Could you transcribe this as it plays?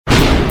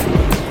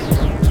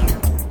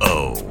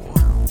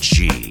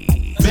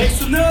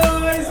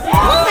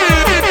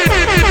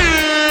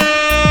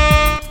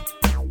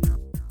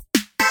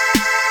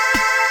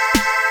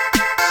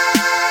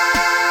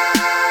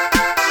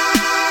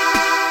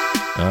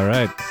All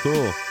right.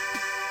 Cool.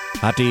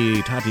 Tati.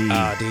 Go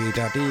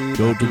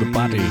to the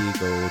potty.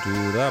 Go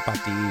to the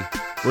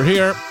potty. We're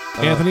here.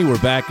 Anthony, we're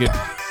back at...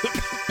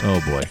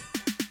 Oh, boy.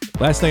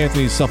 Last night,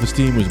 Anthony's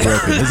self-esteem was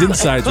broken. His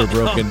insides were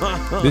broken.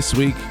 This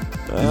week,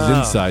 his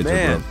insides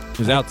are broken.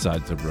 His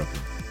outsides are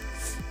broken.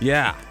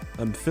 Yeah.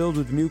 I'm filled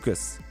with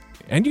mucus.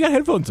 And you got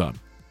headphones on.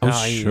 I'm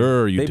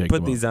sure you take them They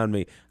put these on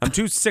me. I'm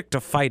too sick to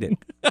fight it.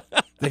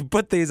 They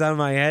put these on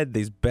my head,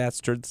 these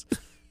bastards.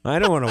 I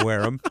don't want to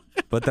wear them,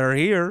 but they're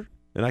here,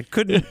 and I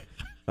couldn't.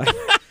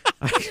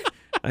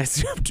 I'm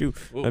too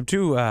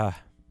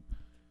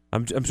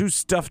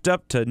stuffed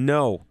up to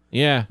know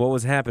what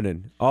was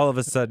happening. All of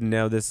a sudden,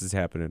 now this is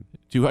happening.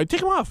 I take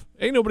them off.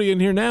 Ain't nobody in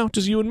here now.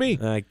 Just you and me.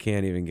 I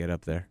can't even get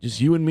up there.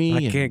 Just you and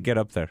me. I can't get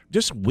up there.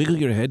 Just wiggle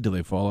your head till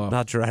they fall off.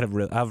 I'll try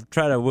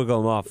to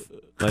wiggle them off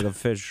like a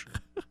fish.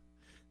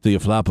 Till you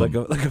flop them.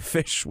 Like a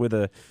fish with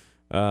a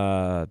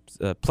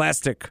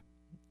plastic.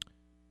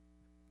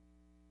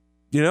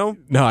 You know?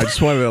 No, I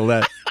just wanted to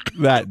let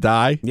that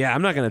die. Yeah,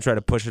 I'm not going to try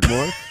to push it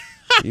more.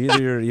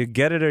 Either you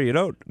get it or you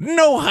don't.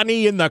 No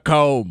honey in the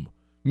comb.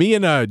 Me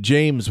and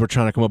James were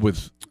trying to come up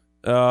with...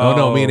 Oh,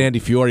 no, me and Andy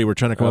Fiore were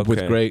trying to come up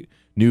with great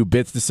new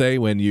bits to say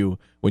when you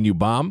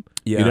bomb.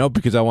 Yeah. You know,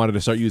 because I wanted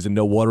to start using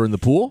no water in the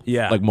pool.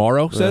 Yeah. Like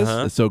Mauro says.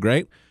 It's so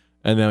great.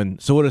 And then,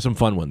 so what are some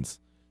fun ones?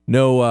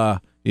 No,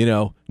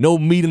 no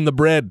meat in the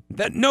bread.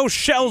 No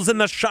shells in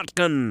the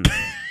shotgun.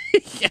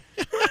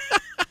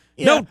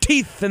 No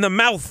teeth in the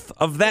mouth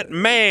of that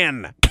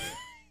man.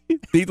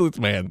 Teethless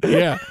man.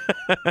 Yeah.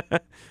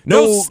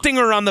 No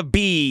stinger on the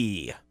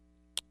bee.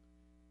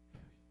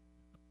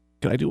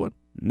 Can I do one?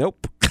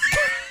 Nope.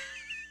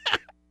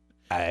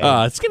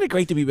 It's going to be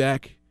great to be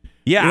back.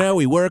 Yeah. You know,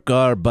 we work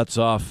our butts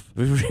off.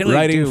 We really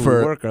writing do. for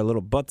We work our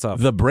little butts off.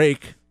 The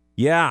Break.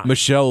 Yeah.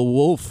 Michelle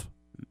Wolf.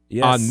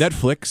 Yes. On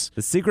Netflix.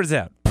 The secret's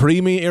out.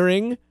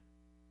 Premiering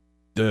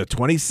the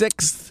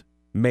 26th.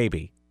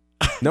 Maybe.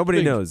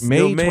 Nobody knows.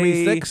 May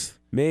 26th?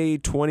 May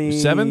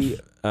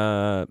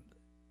 27th?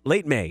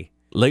 Late May.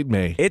 Late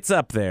May. It's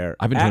up there.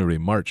 I've been telling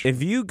everybody March.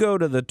 If you go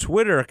to the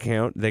Twitter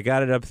account, they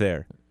got it up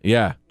there.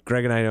 Yeah.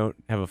 Greg and I don't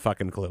have a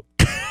fucking clue.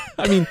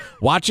 I mean,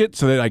 watch it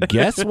so that I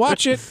guess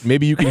watch it.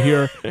 Maybe you can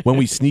hear when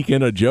we sneak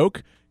in a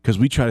joke, because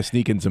we try to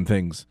sneak in some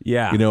things.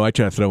 Yeah. You know, I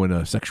try to throw in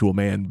a sexual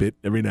man bit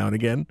every now and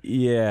again.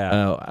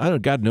 Yeah. I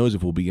don't. God knows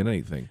if we'll be in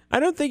anything.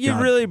 I don't think you've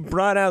really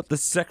brought out the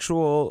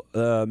sexual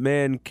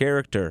man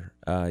character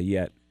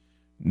yet.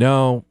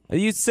 No.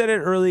 You said it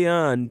early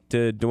on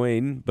to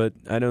Dwayne, but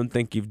I don't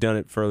think you've done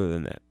it further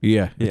than that.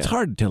 Yeah. It's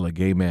hard to tell a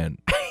gay man.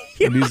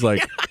 And he's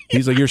like,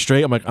 you're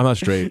straight? I'm like, I'm not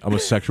straight. I'm a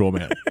sexual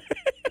man.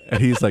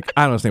 And he's like,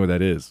 I don't understand what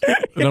that is.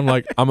 And I'm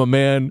like, I'm a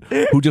man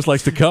who just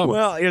likes to come.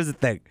 Well, here's the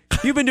thing.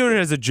 You've been doing it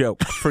as a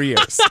joke for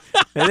years.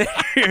 And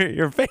then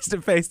you're face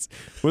to face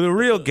with a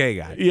real gay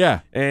guy.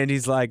 Yeah. And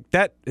he's like,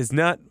 that is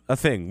not a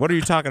thing. What are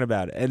you talking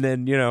about? And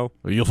then, you'll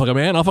fuck a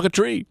man, I'll fuck a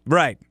tree.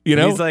 Right. You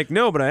know? And he's like,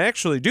 no, but I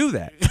actually do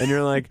that. And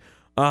you're like,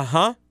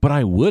 uh-huh. But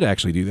I would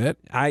actually do that.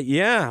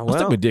 I'll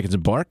stuck my dick in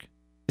some bark.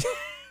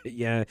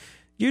 Yeah.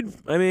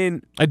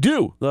 I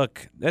do.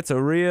 Look, that's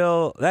a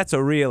real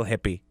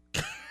hippie.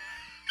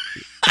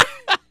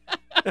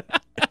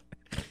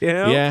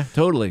 Yeah,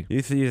 totally.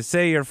 You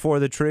say you're for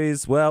the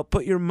trees. Well,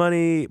 put your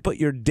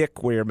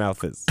dick where your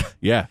mouth is.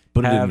 Yeah,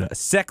 put it in. Have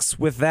sex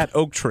with that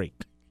oak tree.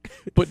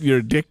 Put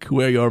your dick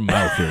where your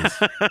mouth is.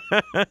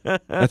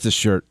 That's a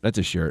shirt. That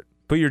is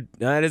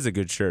a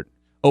good shirt.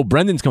 Oh,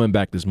 Brendan's coming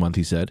back this month.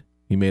 He said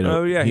he made.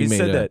 He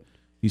said that.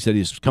 He said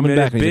he's coming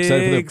back and he's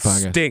excited for the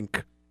podcast.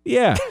 Stink.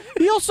 Yeah.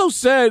 He also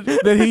said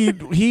that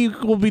he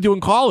will be doing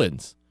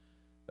call-ins.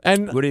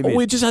 And what do you mean?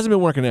 It just hasn't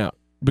been working out.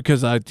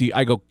 Because I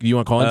go, you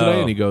want to call in today?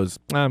 And he goes,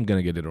 I'm going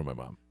to get it with my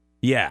mom.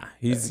 Yeah.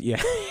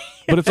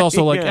 But it's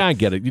also like, I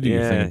get it. You do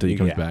your thing until he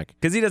comes back.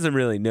 Because he doesn't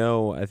really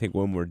know, I think,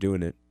 when we're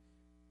doing it.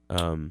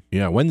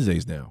 Yeah,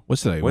 Wednesdays now.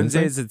 What's today?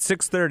 Wednesdays at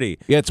 6:30.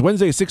 Yeah, it's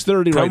Wednesday at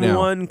 6:30 right now. Come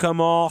one, come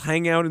all,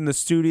 hang out in the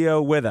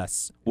studio with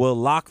us. We'll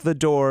lock the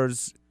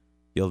doors.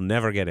 You'll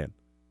never get in.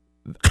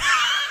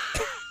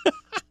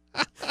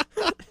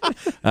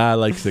 I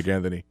like Sick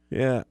Anthony.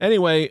 Yeah.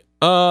 Anyway,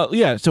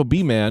 so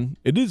B-Man,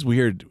 it is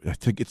weird.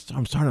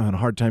 I'm starting to have a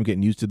hard time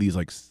getting used to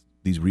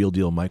these real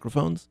deal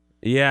microphones.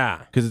 Yeah.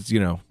 Because it's,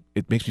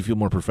 it makes me feel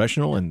more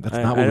professional, and that's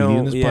not what we need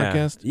in this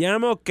podcast. Yeah,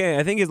 I'm okay.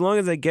 I think as long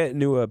as I get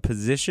into a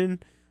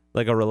position,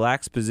 like a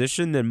relaxed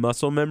position, then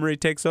muscle memory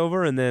takes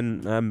over, and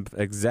then I'm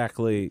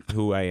exactly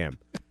who I am.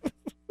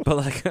 But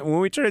like when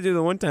we tried to do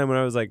the one time when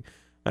I was like,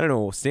 I don't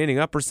know, standing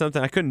up or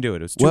something, I couldn't do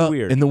it. It was too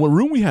weird. In the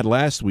room we had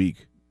last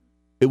week,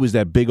 it was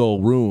that big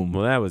old room.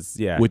 Well, that was,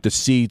 with the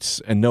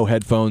seats and no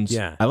headphones.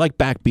 Yeah. I like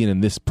back being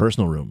in this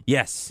personal room.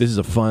 Yes. This is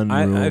a fun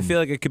room. I feel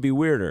like it could be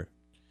weirder.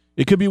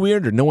 It could be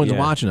weirder. No one's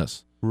watching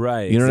us.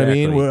 Right. You know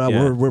exactly. what I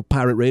mean? We're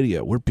pirate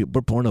radio. We're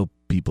porno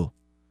people.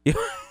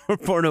 We're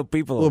porno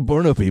people. Well,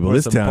 porno people. We're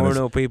This some town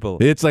porno people.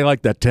 It's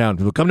like that town.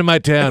 People come to my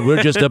town.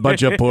 We're just a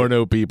bunch of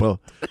porno people.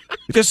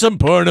 Just some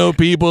porno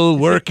people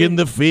working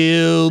the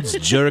fields,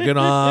 jerking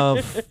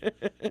off,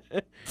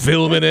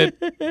 filming it.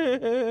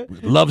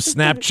 Love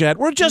Snapchat.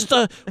 We're just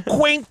a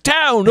quaint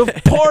town of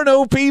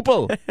porno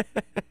people.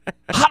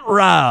 Hot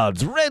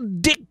rods,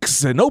 red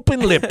dicks, and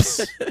open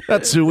lips.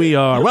 That's who we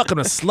are. Welcome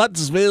to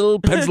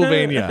Slutsville,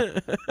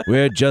 Pennsylvania.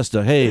 We're just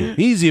hey,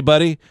 easy,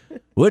 buddy.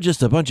 We're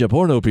just a bunch of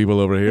porno people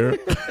over here.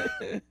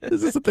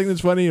 Is this a thing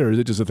that's funny, or is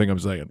it just a thing I'm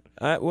saying?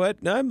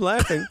 What? No, I'm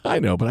laughing. I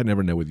know, but I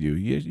never know with you.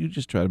 You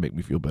just try to make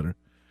me feel better.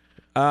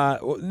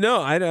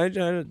 No, I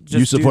just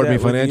You support do me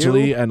that with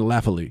financially you. and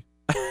laughily.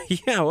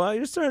 Yeah, well,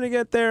 you're starting to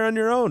get there on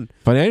your own.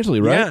 Financially,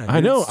 right? Yeah,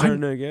 I know.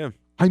 I'm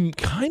I'm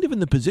kind of in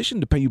the position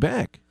to pay you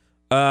back.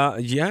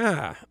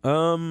 Yeah.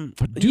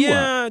 But do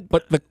yeah. I?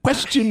 But the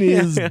question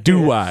is,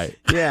 do I?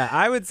 Yeah,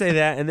 I would say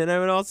that, and then I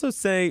would also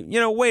say,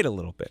 wait a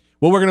little bit.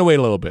 Well, we're going to wait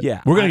a little bit.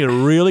 Yeah, We're going to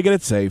really get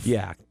it safe.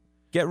 Yeah,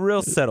 get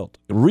real settled.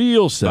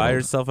 Real settled. Buy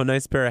yourself a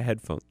nice pair of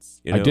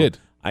headphones. I did.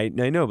 I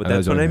know, but That that's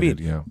was what I what I mean.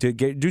 did, yeah.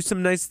 To do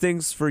some nice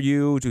things for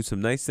you, do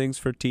some nice things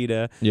for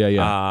Tita.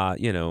 Yeah.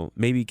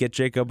 Maybe get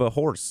Jacob a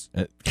horse.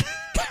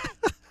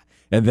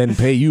 And then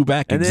pay you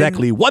back And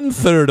exactly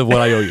 1/3 of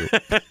what I owe you.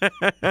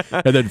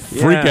 And then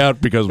freak Yeah.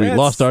 out because we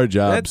lost our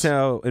jobs. That's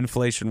how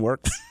inflation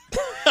works.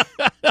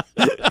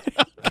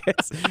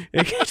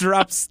 It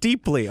drops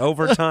steeply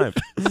over time.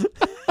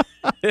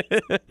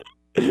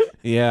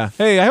 Yeah.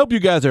 Hey, I hope you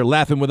guys are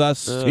laughing with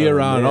us here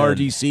on man.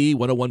 RGC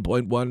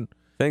 101.1.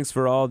 Thanks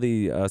for all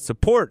the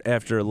support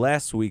after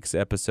last week's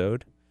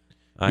episode.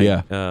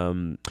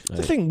 The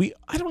thing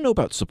I don't know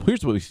about support.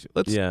 Here's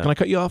what Yeah. Can I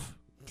cut you off?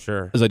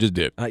 Sure. As I just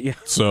did. Yeah.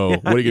 So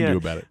what are you gonna Yeah. do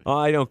about it? Oh,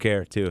 I don't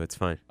care too. It's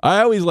fine.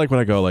 I always like when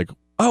I go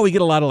we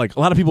get a lot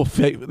of people.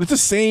 It's the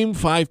same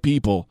 5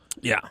 people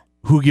Yeah.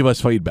 who give us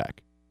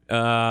feedback,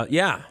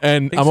 Yeah.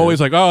 and think I'm so.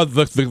 always like,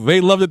 they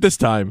loved it this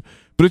time,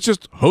 but it's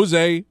just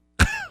Jose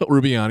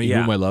Rubiani,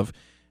 Yeah. whom I love,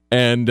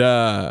 and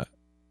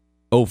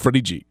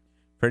Freddie G.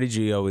 Freddie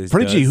G always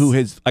Freddie does. G, who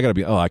has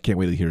I can't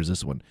wait to hear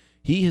this one.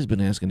 He has been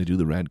asking to do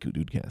the Rad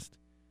Dude cast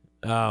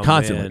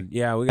constantly. Man.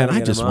 Yeah, we and gotta I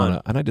get just him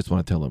on. want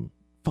to tell him,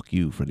 fuck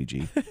you, Freddie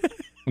G.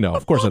 No,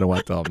 of course I don't want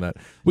to tell him that.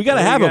 We got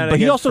to We have him, gotta but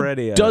he get also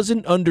Freddie,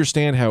 doesn't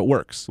understand how it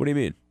works. What do you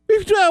mean?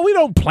 We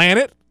don't plan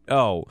it.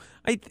 Oh,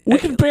 We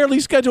can barely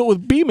schedule it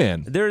with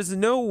B-Man. There's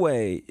no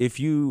way if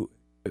you,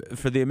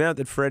 for the amount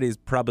that Freddie's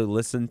probably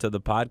listened to the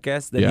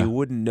podcast, that Yeah. he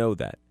wouldn't know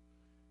that.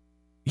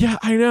 Yeah,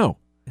 I know.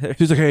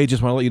 He's like, hey,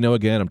 just want to let you know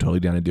again, I'm totally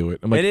down to do it.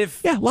 I'm like, And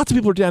if yeah, lots of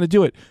people are down to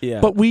do it, yeah,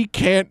 but we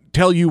can't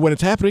tell you when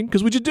it's happening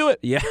because we just do it.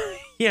 yeah,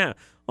 yeah.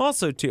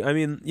 Also, too, I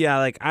mean, yeah,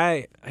 like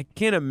I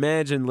can't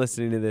imagine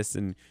listening to this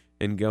and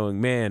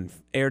going, man,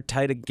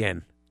 airtight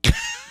again.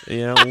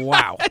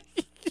 Wow.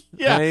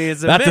 Yeah, I mean,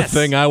 it's a that's mess. the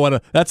thing I want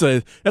to. That's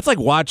like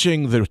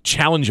watching the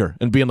Challenger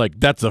and being like,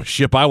 that's a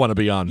ship I want to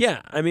be on.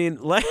 Yeah, I mean,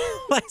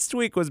 last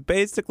week was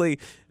basically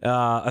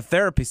a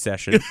therapy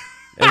session,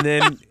 and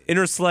then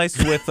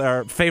intersliced with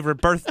our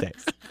favorite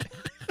birthdays.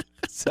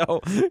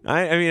 So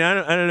I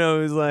don't know.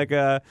 It was like,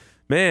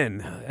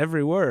 man,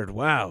 every word,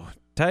 wow,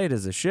 tight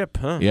as a ship,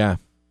 huh? Yeah.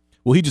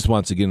 Well, he just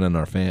wants to get in on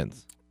our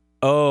fans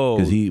Oh,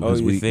 because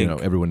you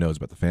think? everyone knows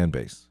about the fan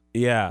base.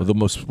 Yeah, Well, the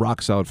most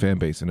rock solid fan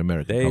base in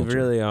American they culture.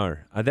 really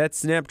are. That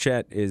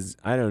Snapchat is,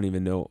 I don't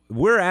even know.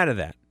 We're out of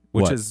that,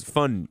 which What? is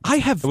fun. I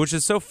have Which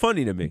is so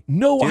funny to me.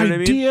 no Do you know what I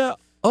mean? idea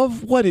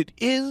of what it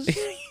is,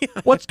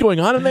 what's going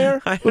on in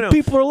there, I but know.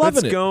 people are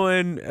loving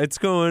It's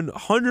going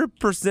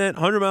 100%,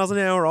 100 miles an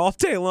hour all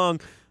day long.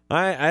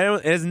 I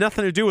don't. It has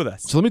nothing to do with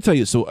us. So let me tell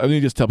you. So let me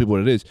just tell people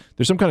what it is.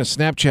 There's some kind of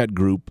Snapchat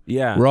group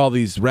Yeah. where all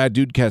these Rad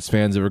Dudecast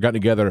fans have gotten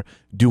together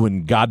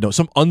doing God knows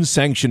some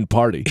unsanctioned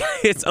party.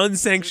 It's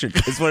unsanctioned.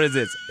 Is what it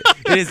is.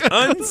 It is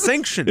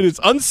unsanctioned. It is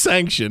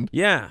unsanctioned.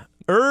 Yeah.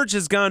 Urge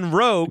has gone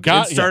rogue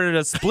God- and started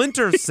a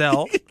splinter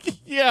cell.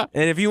 Yeah.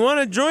 And if you want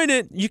to join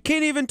it, you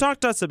can't even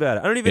talk to us about it.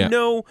 I don't even Yeah.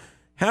 know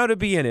how to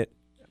be in it,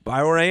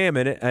 or I am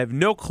in it. I have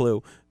no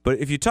clue. But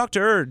if you talk to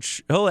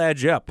Urge, he'll add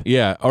you up.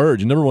 Yeah.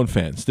 Urge, number one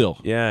fan still.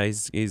 Yeah,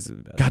 he's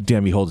God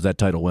damn, he holds that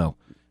title well.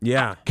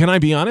 yeah. Can I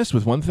be honest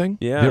with one thing?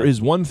 Yeah. There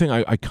is one thing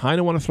I kind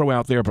of want to throw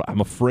out there, but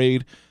I'm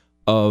afraid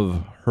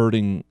of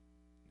hurting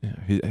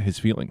his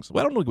feelings.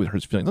 Well, I don't know what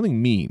hurts feelings.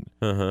 Nothing mean.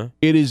 Uh-huh.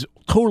 It is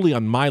totally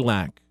on my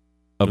lack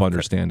of Okay.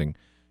 understanding.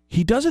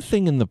 He does a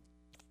thing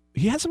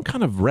he has some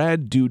kind of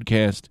Rad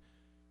Dudecast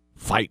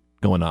fight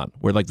going on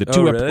where like the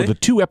really?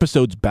 two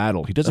episodes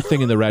battle. He does a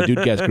thing in the Rad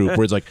Dudecast group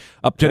where it's like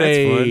up That's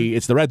today fun.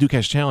 it's the Rad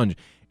Dudecast challenge,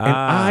 and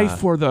I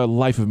for the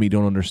life of me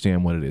don't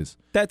understand what it is.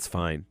 That's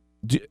fine.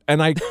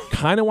 And I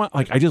kind of want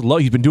I just love.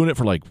 He's been doing it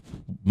for like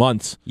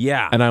months,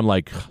 Yeah. and I'm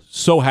like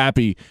so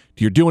happy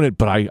you're doing it,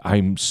 but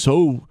I'm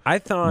so I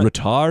thought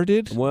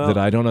retarded well, that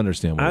I don't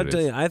understand what I'll it tell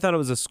is. you, I thought it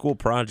was a school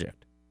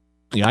project.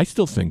 Yeah, I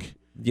still think.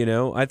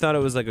 I thought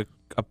it was like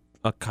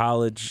a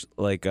college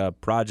like a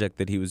project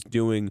that he was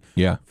doing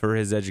Yeah. for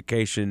his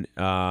education.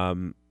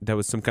 That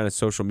was some kind of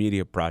social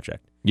media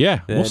project.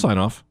 Yeah, we'll Then- sign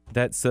off.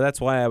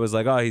 That's why I was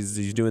like, oh,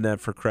 he's doing that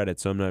for credit.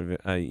 So I'm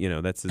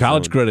not, that's his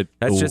College own. credit.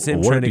 That's just him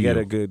awarded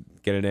trying to you.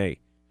 get an A.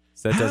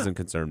 So that doesn't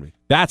concern me.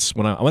 That's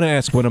when I want to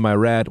ask one of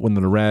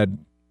the rad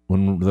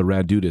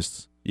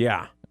dudists,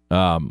 Yeah.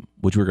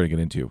 which we're going to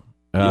get into.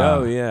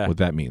 Yeah. What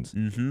that means.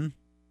 Mm-hmm.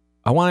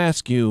 I want to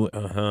ask you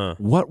Uh-huh.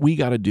 what we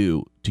got to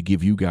do to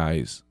give you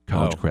guys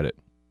college credit.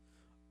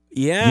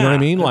 Yeah. You know what I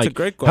mean? That's Like, a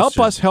great question. help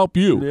us help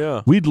you.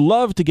 Yeah. We'd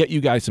love to get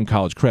you guys some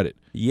college credit.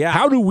 Yeah.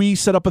 How do we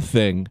set up a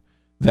thing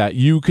that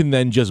you can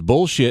then just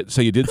bullshit,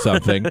 say you did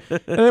something,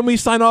 and then we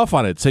sign off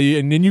on it? So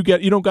and then you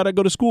don't got to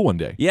go to school one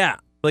day. Yeah.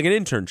 Like an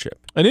internship.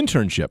 An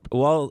internship.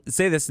 Well,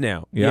 say this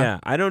now. Yeah.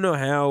 I don't know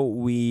how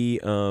we.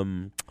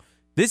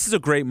 This is a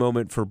great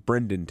moment for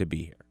Brendan to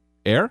be here.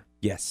 Air?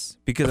 Yes,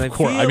 because Of I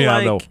course. feel I mean,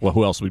 like I don't know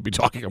who else we'd be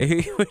talking about.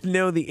 he would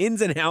know the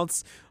ins and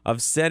outs of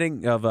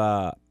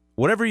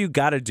whatever you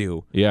got to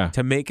do Yeah.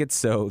 to make it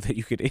so that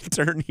you could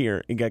intern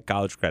here and get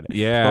college credit.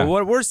 Yeah. But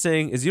what we're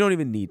saying is you don't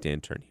even need to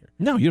intern here.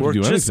 No, you don't We're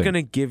have to do just anything.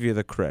 going to give you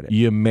the credit.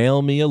 You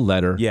mail me a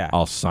letter. Yeah.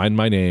 I'll sign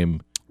my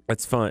name.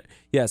 That's fine.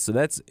 Yeah, so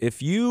that's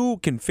if you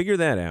can figure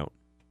that out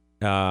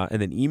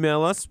and then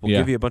email us, we'll Yeah.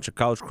 give you a bunch of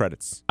college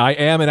credits. I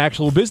am an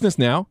actual business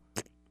now.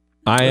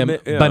 I am Yeah.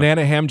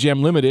 Banana Ham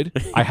Jam Limited.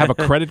 I have a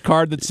credit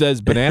card that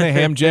says Banana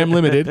Ham Jam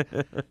Limited.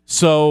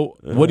 So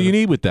what do you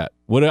need with that?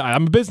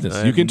 I'm a business.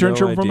 I You can have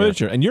turn no from idea.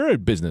 insurance. And you're a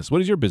business.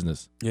 What is your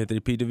business? Anthony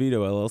P.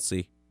 DeVito,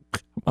 LLC.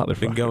 Been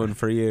Motherfucker. going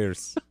for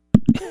years.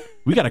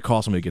 We got to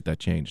call somebody to get that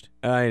changed.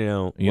 I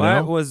know. You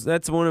Well, know?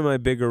 that's one of my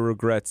bigger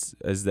regrets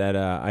is that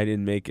I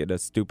didn't make it a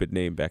stupid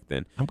name back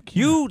then.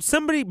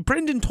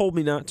 Brendan told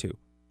me not to.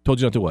 Told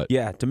you not to what?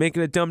 Yeah, to make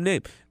it a dumb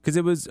name because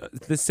it was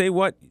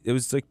it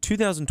was like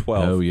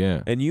 2012. Oh,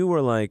 yeah. And you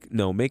were like,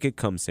 no, make it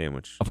Cum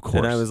Sandwich. Of course.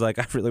 And I was like,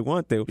 I really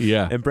want to.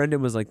 Yeah. And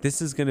Brendan was like, this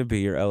is going to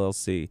be your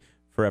LLC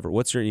forever.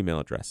 What's your email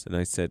address? And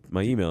I said,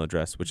 my email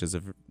address, which is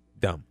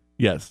dumb.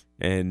 Yes.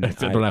 And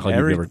Don't act like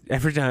you've never-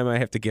 every time I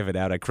have to give it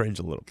out, I cringe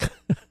a little.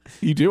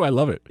 You do? I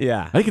love it.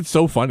 Yeah. I think it's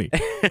so funny. You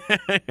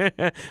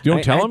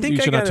don't tell I him? think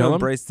You I should not gotta tell him?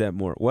 embrace that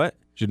more. What?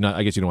 Should not.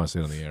 I guess you don't want to say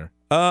it on the air.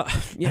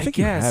 Yeah, I think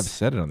you have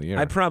said it on the air.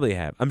 I probably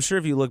have. I'm sure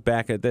if you look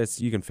back at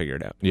this, you can figure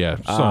it out. Yeah.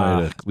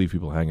 Sorry to leave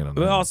people hanging on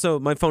that. But also,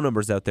 my phone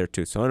number's out there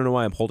too, so I don't know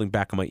why I'm holding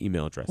back on my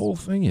email address. The whole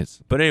thing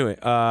is. But anyway,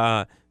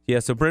 yeah.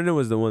 So Brendan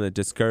was the one that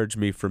discouraged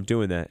me from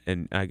doing that,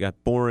 and I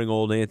got boring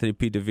old Anthony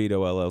P. DeVito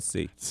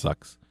LLC.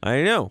 Sucks.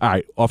 I know. All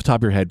right, off the top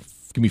of your head,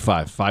 give me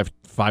five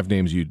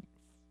names you'd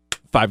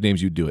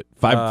do it.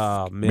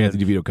 Five man.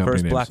 Anthony DeVito company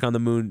First names. black on the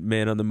moon,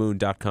 man on the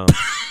moon.com.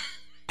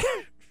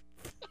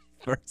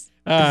 First,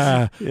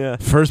 yeah.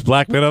 First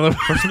black man on the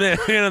First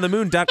man on the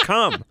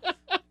moon.com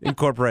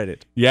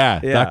incorporated.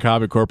 yeah.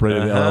 .com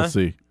Incorporated Uh-huh.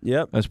 LLC.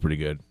 Yep. That's pretty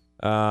good.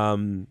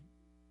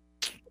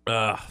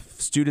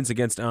 Students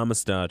Against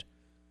Amistad.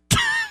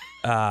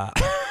 The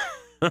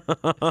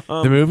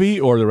movie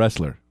or the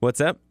wrestler? What's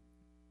that?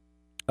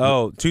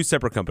 Oh, two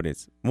separate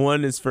companies.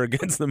 One is for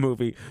against the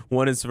movie.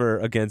 One is for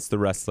against the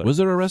wrestler. Was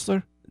there a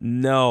wrestler?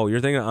 No, you're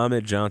thinking of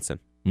Ahmed Johnson.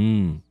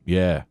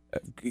 Yeah.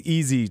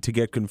 Easy to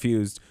get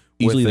confused.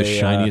 Easily with the a,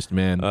 shiniest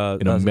man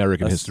in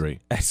American history.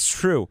 That's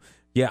true.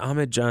 Yeah,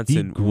 Ahmed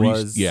Johnson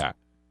greased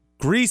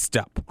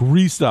up.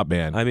 Greased up,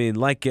 man. I mean,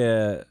 like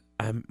a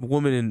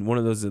woman in one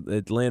of those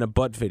Atlanta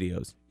butt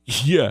videos.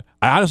 Yeah.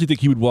 I honestly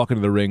think he would walk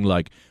into the ring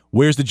like,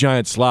 where's the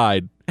giant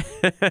slide?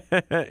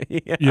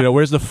 Yeah. You know,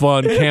 where's the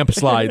fun camp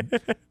slide?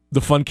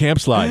 The fun camp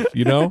slide,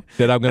 you know?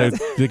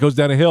 That goes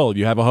down a hill.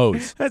 You have a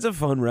hose. That's a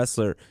fun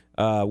wrestler.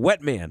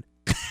 Wet Man.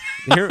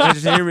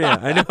 Just hear me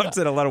out. I know I've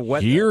said a lot of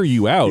wet. Hear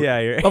you out. Yeah,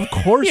 of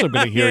course I'm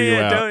going to hear you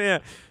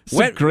out. It's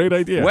a great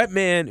idea. Wet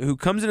Man who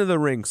comes into the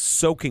ring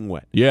soaking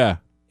wet. Yeah.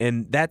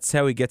 And that's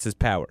how he gets his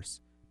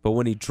powers. But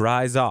when he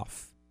dries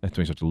off, that's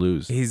when he starts to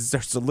lose. he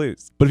starts to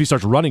lose. But if he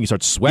starts running, he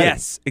starts sweating.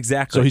 Yes,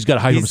 exactly. So he's got to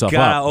hype himself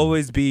up.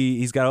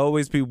 He's got to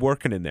always be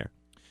working in there.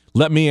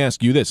 Let me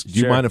ask you this. Do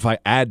you Sure. mind if I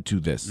add to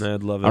this?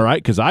 I'd love it. All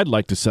right, because I'd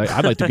like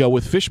to go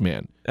with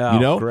Fishman. Oh, you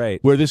know,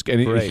 great. Where this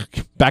Great.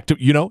 back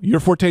to your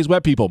forte is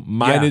wet people.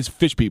 Mine Yeah. is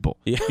fish people.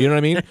 Yeah. You know what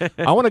I mean?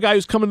 I want a guy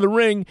who's coming to the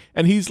ring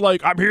and he's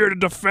like, I'm here to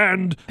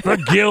defend the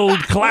Guild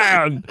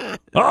clan.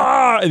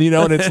 And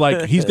and it's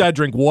like he's got to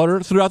drink water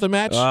throughout the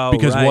match Oh,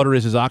 because right. water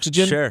is his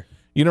oxygen. Sure.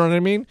 You know what I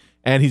mean?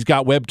 And he's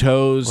got web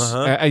toes.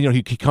 Uh-huh. And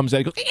he comes out,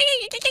 he goes,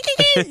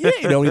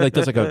 he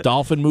does like a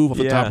dolphin move off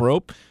the Yeah. top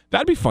rope.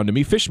 That'd be fun to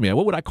me. Fishman.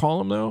 What would I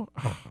call him though?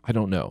 I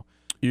don't know.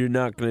 You're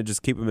not going to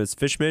just keep him as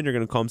Fishman. You're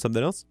going to call him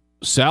something else.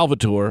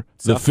 Salvatore,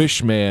 the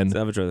Fishman.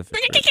 Salvatore the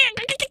Fishman.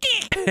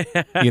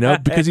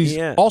 Because he's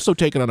Yeah. also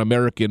taken on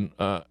American,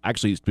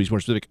 actually, to be more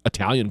specific,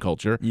 Italian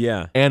culture.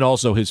 Yeah. And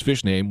also his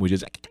fish name, which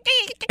is.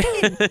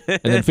 And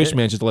then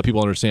Fishman, just to let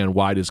people understand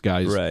why this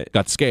guy's Right.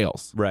 got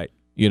scales. Right.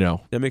 Yeah.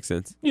 That makes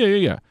sense.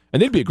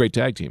 And they'd be a great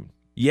tag team.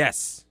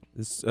 Yes.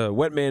 This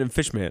Wet Man and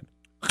Fishman.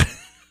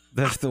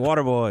 That's the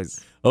Water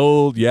Boys.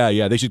 Oh,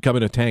 yeah. They should come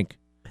in a tank.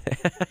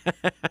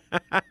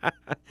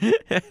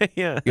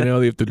 Yeah. They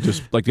have to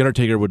just, like the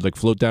Undertaker would like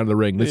float down to the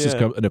ring. This is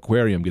Yeah. an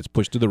aquarium gets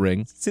pushed to the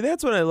ring. See,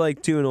 that's what I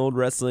like too in old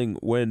wrestling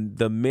when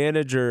the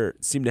manager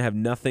seemed to have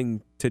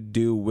nothing to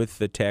do with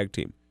the tag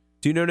team.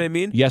 Do you know what I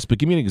mean? Yes, but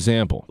give me an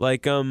example.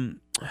 Like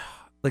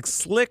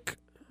Slick.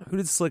 Who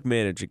did Slick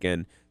manage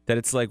again? That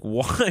it's like,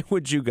 why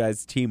would you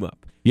guys team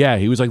up? Yeah,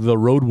 he was like the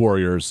Road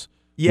Warriors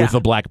with a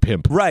black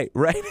pimp. Right.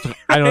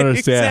 I don't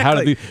understand. Exactly. How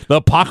did the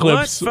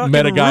Apocalypse what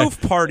met a fucking guy?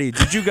 roof party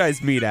did you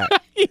guys meet at?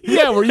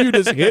 Yeah, where you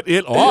just hit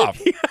it off.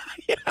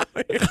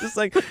 It's just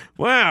like,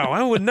 wow,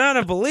 I would not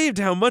have believed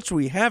how much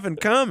we have in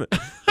common.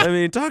 I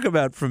mean, talk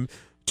about from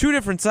two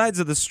different sides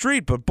of the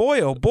street, but boy,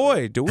 oh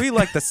boy, do we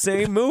like the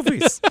same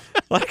movies.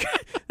 Like,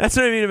 that's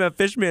what I mean about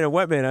Fishman and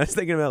Wetman. I was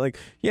thinking about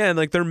and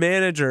like their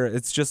manager,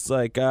 it's just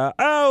like,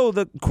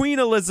 the Queen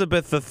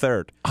Elizabeth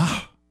III.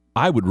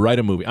 I would write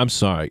a movie. I'm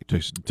sorry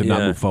to not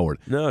move forward.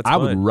 No, it's I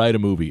fine. would write a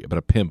movie about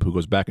a pimp who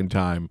goes back in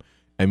time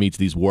and meets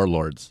these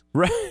warlords.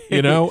 Right.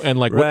 You know? And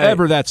like Right.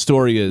 whatever that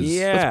story is,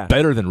 Yeah. that's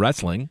better than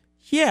wrestling.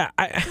 Yeah.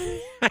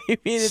 I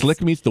mean,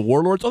 Slick meets the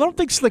warlords. I don't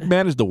think Slick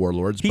managed the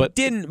warlords, he but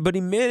didn't, but he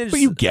managed. But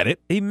you get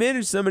it. He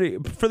managed somebody,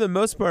 for the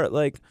most part,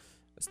 like,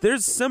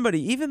 there's somebody,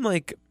 even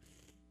like,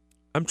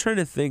 I'm trying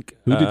to think.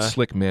 Who did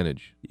Slick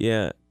manage?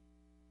 Yeah.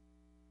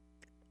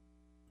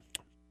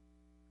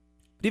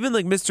 Even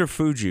like Mr.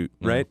 Fuji,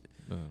 right?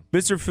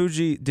 Mr.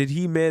 Fuji, did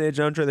he manage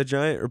Andre the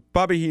Giant, or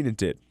Bobby Heenan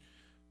did?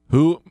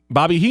 Who?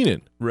 Bobby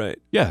Heenan. Right.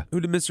 Yeah. Who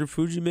did Mr.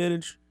 Fuji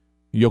manage?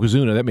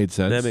 Yokozuna. That made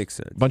sense. That makes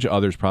sense. A bunch of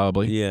others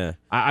probably. Yeah.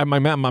 I'm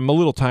a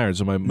little tired,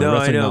 so my No,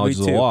 wrestling I know, knowledge me is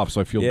a too. little off,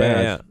 so I feel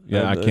bad.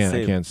 Yeah. I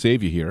Same. can't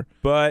save you here.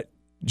 But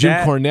Jim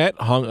that- Cornette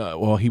hung.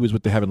 Well, he was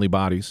with the Heavenly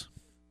Bodies.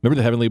 Remember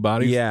the Heavenly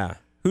Bodies? Yeah.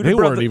 Who They did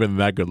weren't even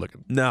that good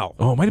looking. No.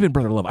 Oh, it might have been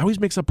Brother Love. I always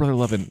mix up Brother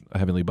Love and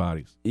Heavenly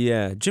Bodies.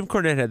 Yeah. Jim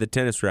Cornette had the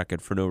tennis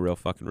racket for no real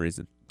fucking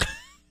reason.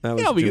 That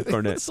was Yeah, Jim because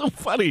Cornette. that's so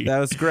funny. That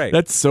was great.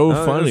 That's so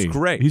That funny. was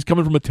great. He's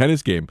coming from a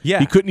tennis game. Yeah.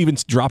 He couldn't even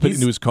drop it He's-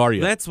 into his car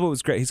yet. That's what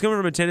was great. He's coming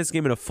from a tennis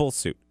game in a full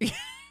suit.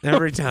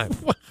 Every time.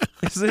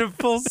 He's in a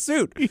full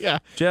suit. Yeah.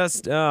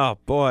 Just, oh,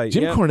 boy.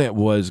 Jim yeah. Cornette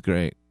was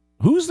great.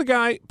 Who's the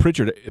guy?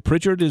 Pritchard.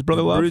 Pritchard is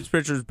Brother Love? Bruce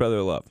Pritchard's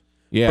Brother Love.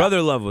 Yeah.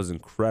 Brother Love was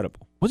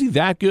incredible. Was he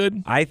that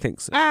good? I think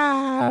so.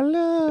 I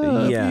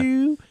love Yeah.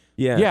 you.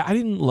 Yeah. Yeah, I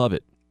didn't love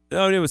it.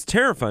 Oh, and it was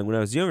terrifying when I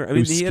was younger. I mean,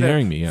 was he had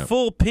scaring a me, yeah.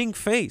 full pink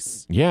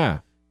face. Yeah.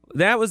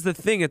 That was the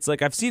thing. It's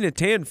like, I've seen a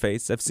tan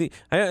face. They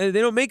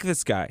don't make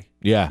this guy.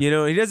 Yeah. You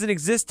know, he doesn't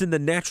exist in the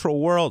natural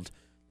world.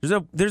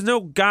 There's no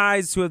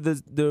guys who have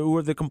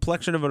the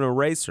complexion of an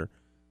eraser.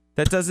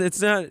 It's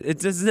not a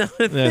thing.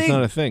 That's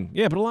not a thing.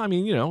 Yeah, but a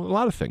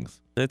lot of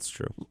things. That's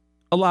true.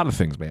 A lot of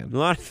things, man. A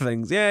lot of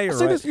things. Yeah, you're I'll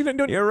say right.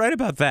 this, You're right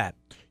about that.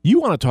 You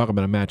want to talk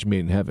about a match made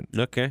in heaven.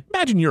 Okay.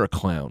 Imagine you're a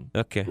clown.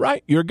 Okay.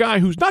 Right? You're a guy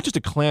who's not just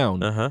a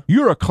clown. Uh-huh.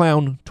 You're a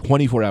clown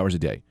 24 hours a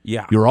day.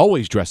 Yeah. You're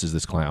always dressed as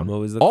this clown. I'm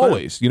always the clown.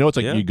 Always. You know, it's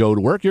like Yeah. you go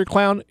to work, you're a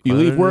clown. You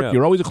leave work, Yeah.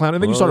 you're always a clown.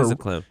 And then Always a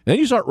clown. and then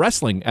you start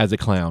wrestling as a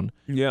clown.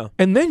 Yeah.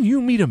 And then you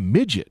meet a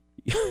midget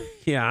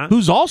Yeah.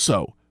 who's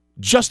also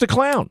just a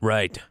clown.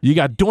 Right. You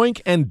got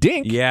Doink and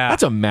Dink. Yeah.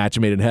 That's a match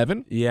made in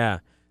heaven. Yeah.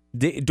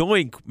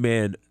 Doink,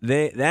 man,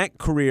 that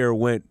career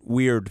went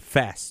weird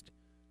fast.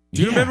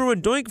 Do you Yeah. remember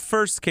when Doink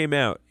first came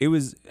out? It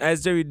was,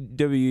 as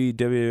WWE,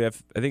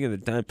 WWF, I think at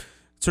the time,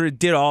 sort of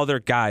did all their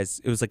guys.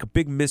 It was like a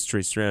big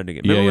mystery surrounding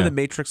it. Remember Yeah, when yeah. The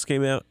Matrix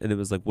came out? And it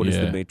was like, what is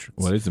Yeah. The Matrix?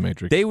 What is the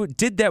Matrix? They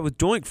did that with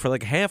Doink for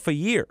like half a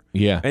year.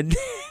 Yeah. And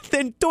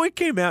then Doink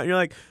came out, and you're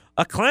like,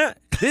 a clown?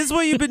 This is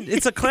what you've been,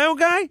 it's a clown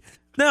guy?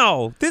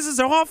 No, this is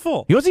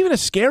awful. He wasn't even a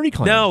scary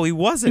clown. No, he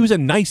wasn't. He was a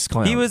nice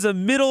clown. He was a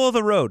middle of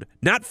the road.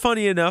 Not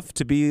funny enough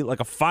to be like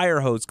a fire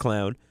hose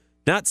clown.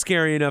 Not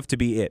scary enough to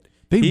be it.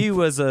 He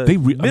was a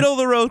middle of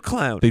the road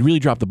clown. They really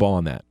dropped the ball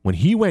on that. When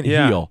he went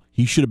Yeah. heel,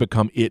 he should have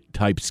become it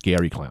type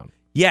scary clown.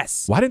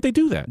 Yes. Why didn't they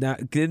do that? Now,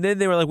 and then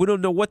they were like, we don't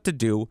know what to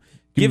do.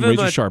 Give Give him him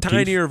a razor sharp teeth.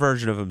 tinier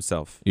version of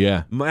himself.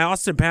 Yeah. My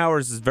Austin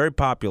Powers is very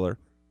popular.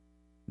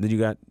 Then you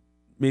got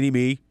Mini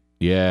Me,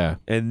 Yeah.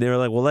 and they were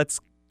like, well, let's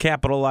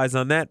capitalize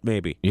on that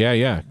maybe. Yeah,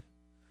 yeah.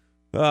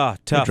 Oh, They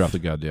tough. dropped the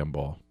goddamn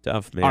ball.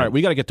 Tough, man. All right,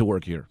 we got to get to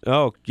work here.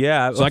 Oh,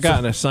 yeah. So I got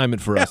an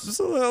assignment for us.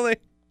 Absolutely.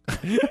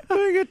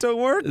 I get to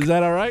work. Is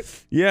that all right?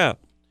 Yeah.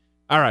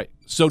 All right.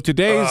 So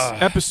today's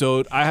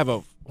episode, I have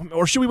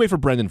or should we wait for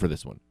Brendan for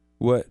this one?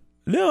 What?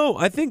 No,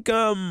 I think,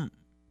 what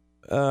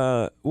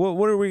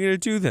are we going to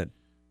do then?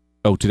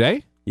 Oh,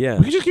 today? Yeah.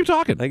 We can just keep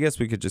talking. I guess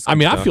we could just I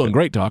mean, keep I'm feeling talking.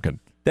 great talking.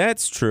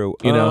 That's true.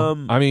 You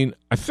know, I mean,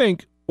 I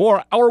think,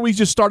 or we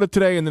just started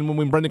today, and then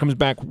when Brendan comes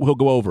back, he'll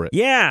go over it.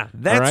 yeah,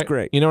 that's All right?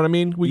 great. You know what I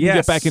mean? We can get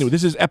Yes. back into it.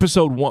 This is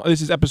episode 1.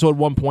 This is episode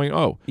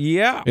 1.0.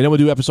 Yeah. And then we'll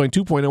do episode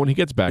 2.0 when he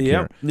gets back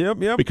here.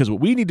 Yep. Because what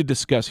we need to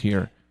discuss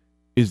here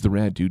is the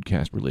Rad Dude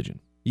Cast religion.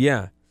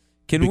 Yeah.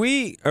 Are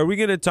we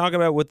going to talk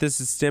about what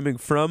this is stemming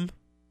from?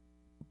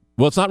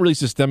 Well, it's not really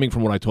stemming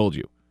from what I told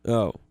you,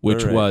 Oh.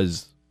 which all right.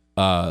 was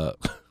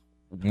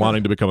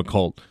wanting to become a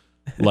cult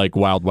like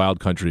Wild Wild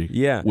Country.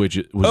 Yeah. Which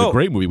was a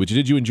great movie. Which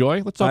did you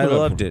enjoy? Let's talk I about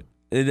loved it.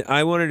 And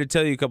I wanted to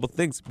tell you a couple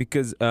things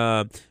because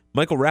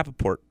Michael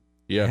Rappaport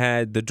Yeah.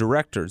 had the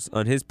directors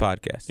on his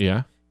podcast.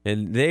 Yeah.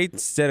 And they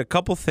said a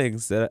couple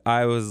things that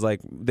I was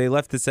like, they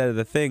left this out of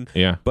the thing,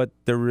 Yeah. but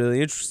they're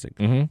really interesting.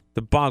 Mm-hmm.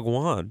 The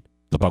Bhagwan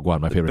The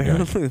Bhagwan, my favorite guy.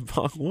 apparently the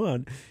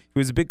Bhagwan, he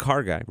was a big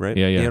car guy, right?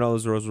 Yeah, yeah. He had all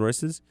those Rolls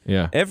Royces.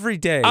 Yeah. Every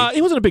day.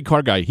 He wasn't a big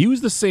car guy. He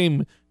was the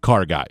same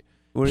car guy.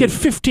 What He do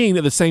had 15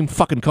 of the same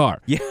fucking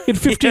car. Yeah. He had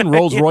 15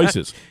 Rolls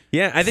Royces.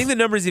 Yeah, I think the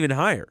number's even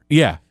higher.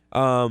 Yeah.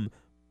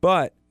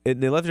 But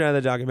and they left it out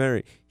of the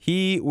documentary.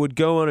 He would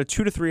go on a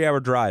 2 to 3 hour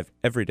drive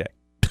every day.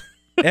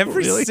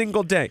 Every Really?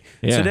 single day.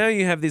 Yeah. So now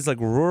you have these like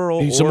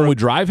rural. Someone would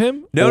drive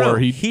him? No, or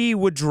he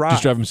would drive.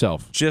 just drive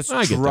himself. Just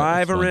I get that.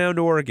 drive That's fine. around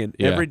Oregon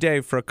Yeah. every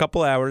day for a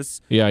couple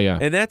hours. Yeah, yeah.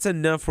 And that's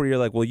enough where you're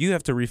like, well, you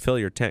have to refill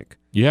your tank.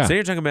 Yeah. So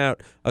you're talking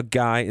about a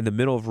guy in the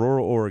middle of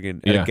rural Oregon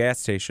at Yeah. a gas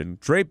station,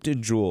 draped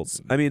in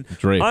jewels. I mean,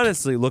 Draped.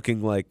 honestly,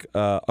 looking like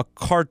a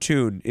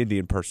cartoon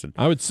Indian person.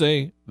 I would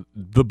say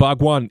the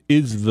Bhagwan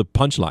is the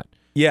punchline.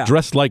 Yeah.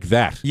 Dressed like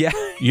that. Yeah.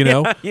 You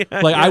know? Yeah,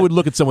 like, I would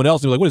look at someone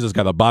else and be like, what is this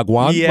guy, the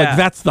Bhagwan? Yeah. Like,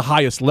 that's the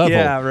highest level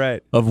Yeah,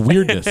 right. of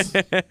weirdness.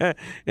 And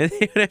they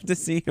would have to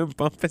see him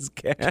bump his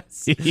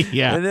gas.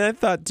 Yeah. And then I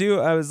thought,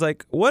 too, I was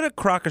like, what a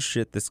crock of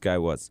shit this guy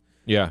was.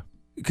 Yeah.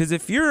 Because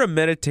if you're a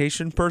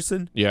meditation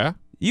person, Yeah.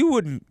 you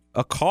wouldn't,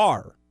 a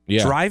car,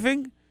 Yeah.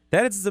 driving,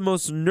 that is the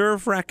most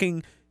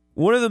nerve-wracking,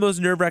 one of the most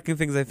nerve-wracking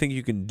things I think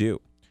you can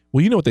do.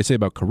 Well, you know what they say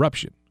about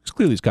corruption. Because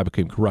clearly this guy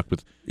became corrupt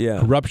with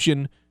Yeah.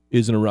 corruption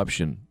is an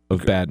eruption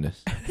of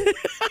badness.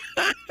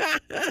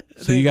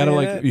 So They you gotta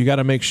say that? you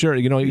gotta make sure,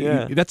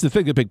 Yeah. that's the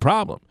thing, the big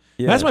problem.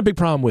 Yeah. That's my big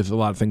problem with a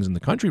lot of things in the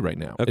country right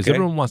now. Is Okay.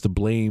 everyone wants to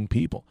blame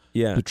people.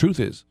 Yeah. The truth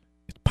is,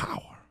 it's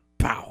power.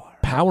 Power.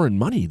 Power and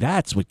money,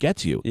 that's what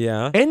gets you.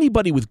 Yeah.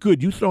 Anybody with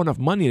good, you throw enough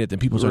money in it, then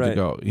people start to Right.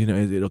 go,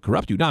 it'll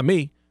corrupt you. Not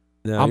me.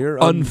 No, I'm you're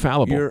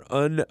unfallible. You're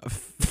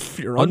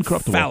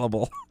Uncorruptible.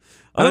 unfallible.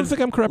 I don't think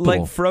I'm corruptible.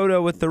 Like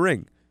Frodo with the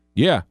ring.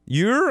 Yeah,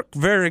 You're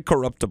very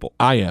corruptible.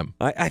 I am.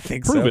 I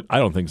think Prove so. it. I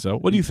don't think so.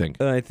 What do you think?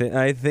 I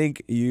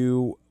think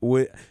you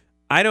would.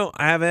 I don't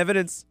have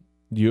evidence.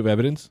 Do you have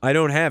evidence? I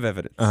don't have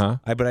evidence. Uh-huh.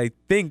 But I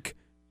think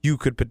you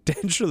could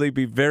potentially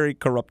be very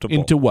corruptible.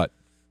 Into what?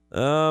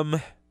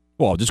 Um.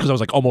 Well, just because I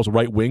was like almost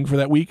right wing for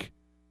that week.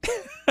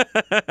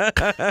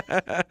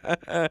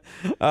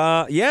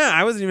 Yeah,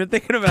 I wasn't even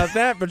thinking about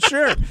that, but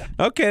sure.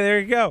 Okay, there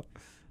you go.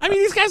 I mean,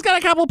 these guys got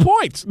a couple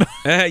points.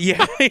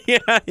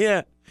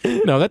 Yeah.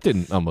 No, that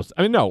didn't almost.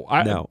 I mean, no.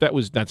 No.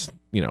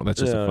 That's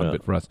just a fun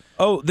bit for us.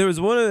 Oh, there was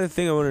one other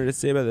thing I wanted to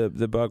say about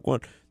the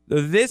Bhagwan.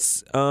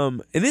 This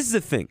and this is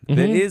the thing that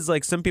Mm-hmm. is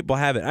like some people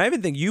have it. I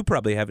even think you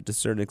probably have it to a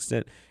certain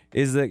extent.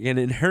 Is like an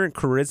inherent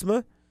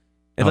charisma,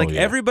 and Oh, like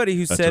yeah. everybody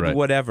who That's said right.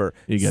 whatever,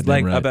 You got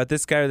like damn right. about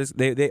this guy or this,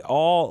 they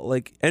all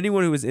like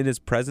anyone who was in his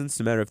presence,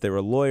 no matter if they were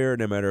a lawyer,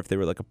 no matter if they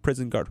were like a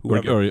prison guard,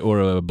 whoever, Or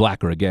a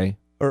black or a gay.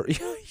 or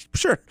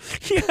sure,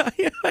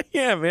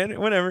 yeah, man,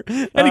 whatever,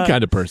 Any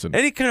kind of person.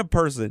 any kind of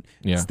person.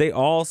 Yeah. They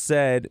all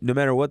said, no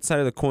matter what side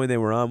of the coin they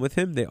were on with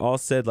him, they all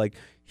said like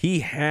he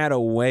had a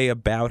way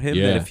about him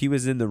that Yeah. if he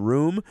was in the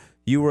room,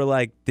 you were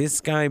like, this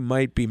guy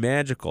might be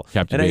magical.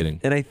 Captivating.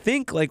 And I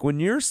think like when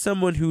you're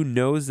someone who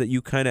knows that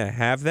you kind of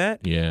have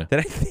that, Yeah. that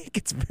I think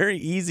it's very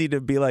easy to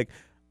be like,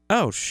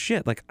 oh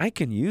shit, like I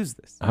can use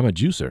this. I'm a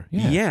juicer.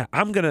 Yeah. Yeah,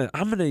 I'm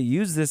gonna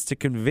use this to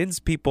convince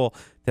people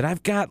that I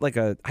got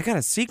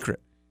a secret.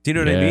 Do you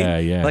know what I mean? Yeah,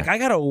 yeah. Like I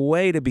got a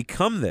way to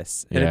become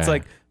this, and it's Yeah.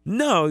 like,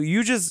 no,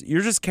 you're just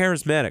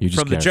charismatic You just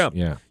from the charis- jump.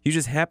 yeah. You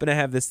just happen to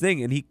have this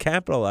thing, and he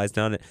capitalized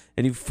on it,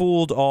 and he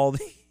fooled all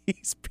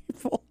these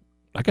people.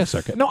 I guess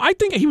okay. No, I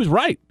think he was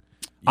right.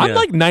 I'm Yeah.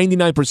 like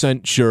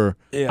 99% sure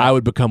Yeah. I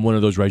would become one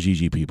of those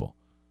Rajiji people.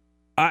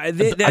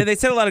 They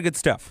said a lot of good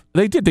stuff.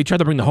 They did. They tried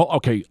to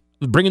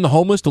bringing the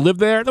homeless to live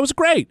there. That was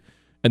great.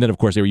 And then, of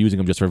course, they were using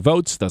them just for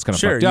votes. That's kind of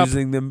Sure, fucked up.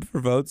 using them for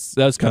votes.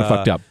 That's kind of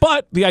fucked up.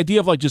 But the idea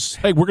of like just,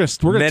 hey, we're gonna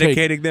take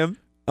Medicating them,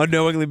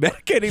 unknowingly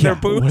medicating their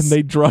boobs. when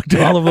they drugged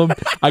all of them.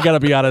 I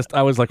gotta be honest.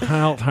 I was like,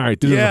 well, all right,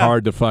 this is Yeah.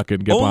 hard to fucking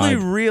get only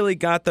behind. really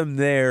got them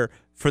there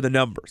for the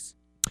numbers.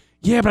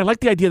 Yeah, but I like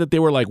the idea that they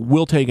were like,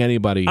 we'll take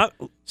anybody.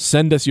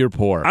 Send us your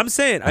poor. I'm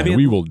saying, and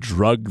we will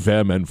drug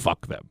them and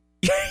fuck them.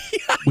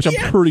 Which I'm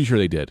pretty sure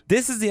they did.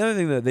 This is the other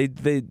thing that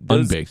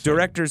those Unbaked.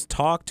 directors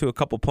talked to a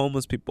couple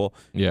homeless people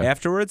Yeah.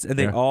 afterwards, and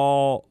they Yeah.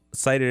 all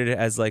cited it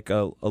as like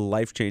a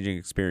life-changing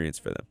experience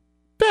for them.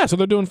 Yeah, so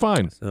they're doing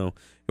fine. So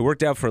it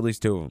worked out for at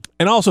least two of them.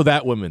 And also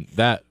that woman,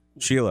 that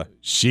Sheila.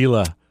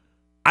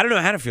 I don't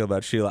know how to feel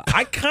about Sheila.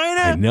 I kind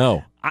I of,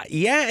 know.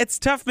 yeah, it's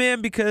tough,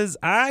 man, because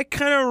I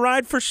kind of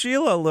ride for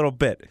Sheila a little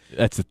bit.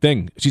 That's the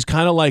thing. She's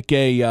kind of like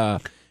a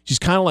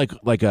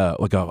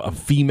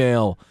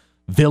female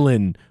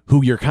villain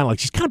who you're kind of like,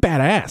 she's kind of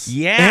badass.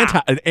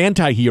 Yeah. An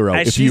anti-hero,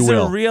 if you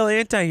will. She's a real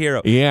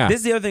anti-hero. Yeah. This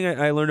is the other thing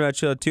I learned about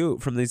Sheila, too,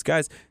 from these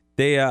guys.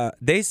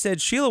 They said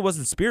Sheila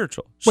wasn't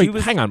spiritual. Wait,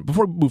 hang on.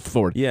 Before we move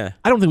forward, Yeah.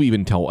 I don't think we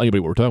even tell anybody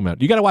what we're talking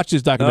about. You got to watch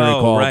this documentary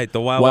called right, the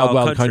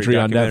Wild Country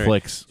on documentary.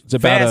 Netflix. It's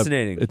about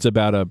Fascinating. It's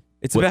about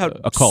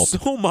a cult.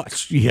 so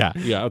much. Yeah.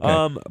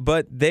 Okay.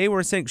 But they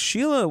were saying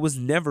Sheila was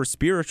never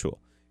spiritual.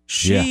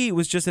 She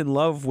was just in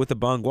love with the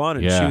Bhagwan,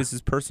 and she was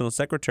his personal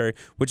secretary,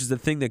 which is the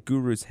thing that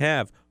gurus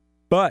have.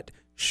 But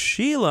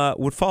Sheila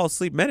would fall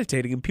asleep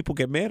meditating, and people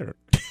get mad at her.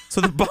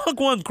 So the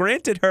Bhagwan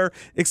granted her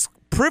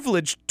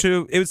privilege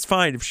to. It was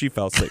fine if she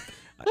fell asleep.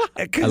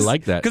 I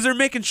like that. because they're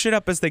making shit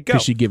up as they go.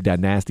 Does she give that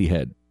nasty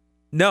head?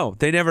 No,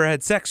 they never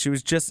had sex. She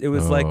was it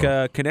was like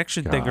Oh, a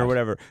connection thing or God.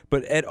 whatever.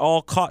 But at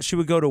all cost, she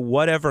would go to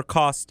whatever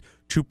cost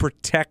to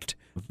protect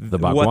The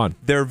what Bhagwan.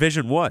 their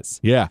vision was.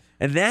 Yeah.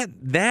 And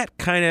that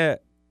kind of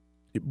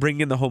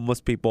bring in the homeless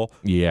people,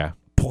 Yeah.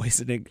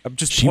 poisoning. I'm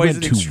just She went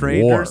poisoning to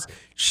strangers.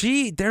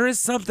 war. There is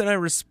something I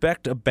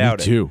respect about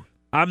Me it. too.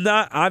 I'm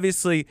not,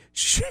 obviously,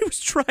 she was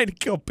trying to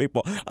kill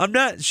people.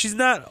 She's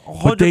not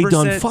 100%. But they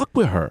done fuck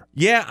with her.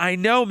 Yeah, I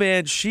know,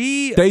 man.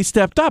 They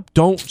stepped up.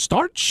 Don't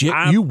start shit.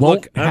 You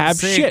won't I'm have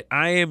saying shit.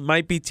 I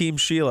might be Team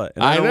Sheila.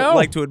 And I don't know.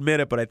 like to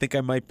admit it, but I think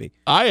I might be.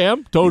 I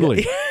am.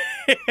 Totally.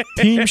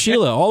 Team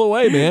Sheila all the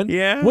way, man.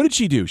 Yeah. What did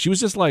she do? She was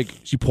just like,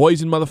 she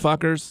poisoned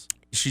motherfuckers.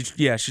 She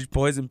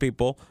poisoned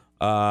people.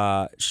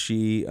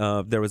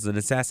 There was an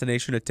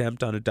assassination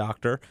attempt on a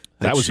doctor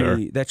That was her.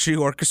 that she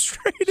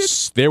orchestrated.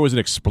 There was an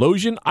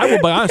explosion. I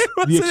will be honest.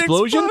 There The was an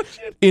explosion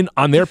explosion.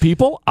 on their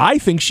people, I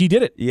think she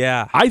did it.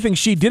 Yeah. I think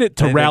she did it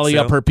to I think rally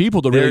so. up her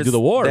people to really There's do the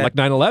war, that- like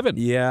 9/11.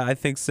 Yeah, I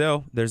think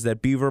so. There's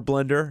that beaver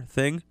blender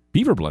thing.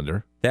 Beaver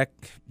blender.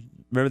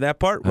 Remember that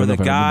part I where don't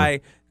the know if I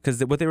guy,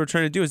 because what they were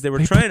trying to do is they were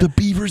They trying put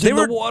the beavers in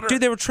the water.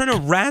 Dude, they were trying to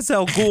Ras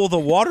Al Ghul the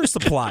water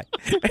supply.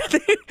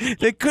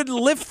 they couldn't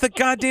lift the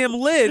goddamn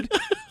lid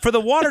for the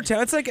water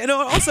tower. It's like, and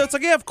also it's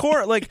like, yeah, of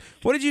course. Like,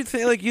 what did you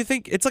think? Like, you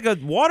think it's like a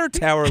water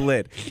tower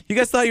lid? You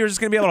guys thought you were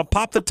just gonna be able to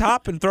pop the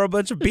top and throw a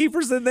bunch of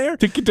beavers in there?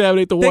 To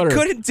contaminate the water. They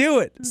couldn't do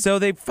it, so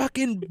they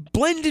fucking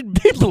blended.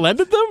 They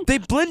blended them? They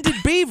blended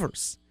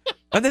beavers,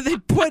 and then they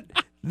put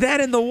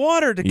that in the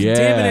water to Yeah.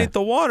 contaminate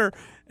the water.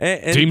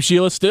 And Team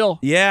Sheila still.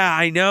 yeah,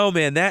 I know,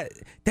 man.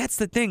 That's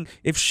the thing.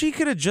 If she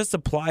could have just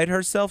applied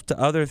herself to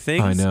other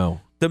things, I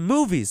know. the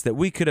movies that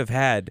we could have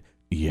had,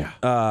 Yeah.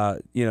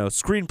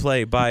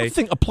 screenplay by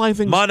Apply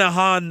things.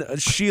 Monahan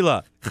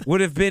Sheila would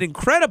have been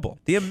incredible.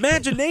 The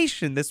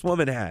imagination this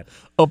woman had.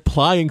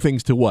 Applying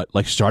things to what?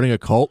 Like starting a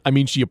cult? I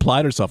mean, she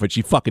applied herself and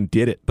she fucking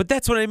did it. But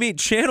that's what I mean.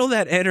 Channel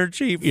that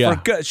energy Yeah.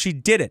 for good. She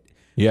did it.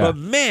 Yeah. But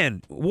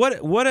man,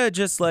 what a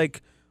just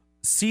like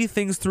see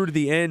things through to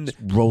the end.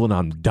 Rolling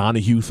on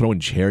Donahue, throwing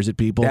chairs at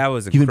people. That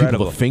was Giving people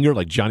incredible. the finger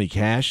like Johnny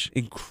Cash.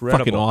 Incredible.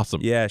 Fucking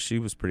awesome. Yeah, she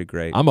was pretty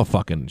great. I'm a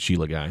fucking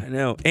Sheila guy. I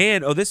know.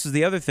 And this is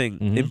the other thing.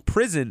 In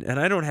prison, and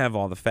I don't have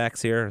all the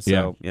facts here,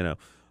 so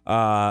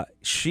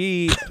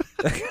she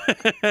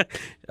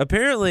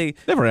apparently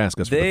Never ask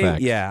us for the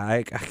facts.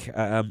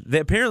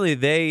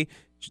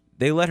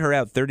 they let her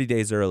out 30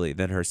 days early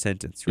than her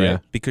sentence, right? Yeah.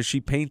 Because she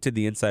painted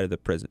the inside of the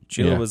prison.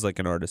 Sheila Yeah. was like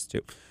an artist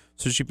too.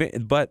 So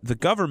but the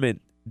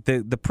government,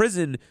 the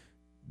prison,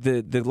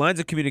 the lines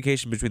of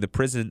communication between the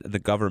prison and the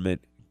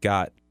government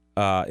got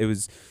it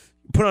was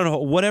put on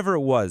hold, whatever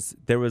it was.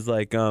 There was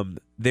like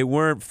they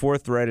weren't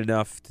forthright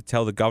enough to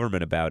tell the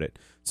government about it.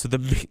 So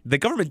the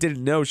government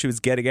didn't know she was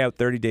getting out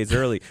 30 days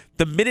early.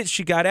 The minute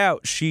she got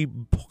out, she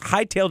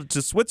hightailed it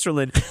to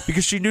Switzerland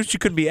because she knew she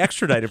couldn't be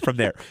extradited from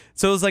there.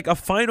 So it was like a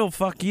final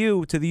fuck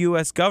you to the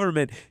U.S.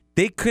 government.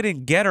 They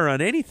couldn't get her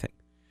on anything.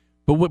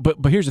 But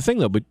here's the thing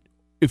though. But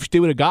if they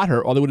would have got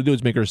her, all they would have done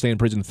is make her stay in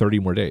prison 30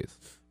 more days.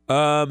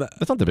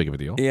 That's not that big of a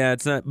deal. Yeah,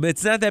 it's not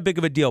that big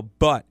of a deal,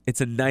 but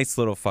it's a nice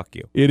little fuck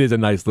you. It is a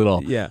nice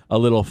little, Yeah. a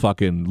little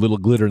fucking little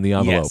glitter in the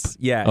envelope. Yes,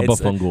 yeah, a it's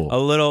buffangool. a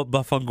little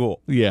buffangool.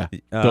 Yeah,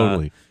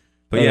 totally.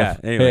 But yeah,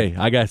 anyway. Hey,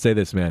 I gotta say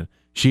this, man.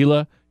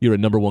 Sheila, you're a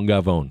number one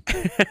Gavone.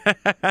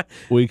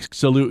 We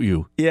salute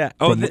you. Yeah.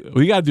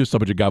 We gotta do some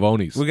bunch of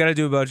Gavonis. We got to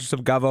do about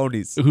some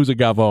Gavonis. Who's a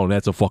Gavone?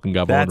 That's a fucking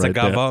Gavone That's a right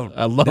there. Gavone.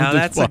 I love Now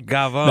this that's a fuck-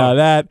 Gavone.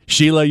 Now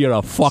Sheila, you're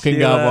a fucking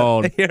Sheila,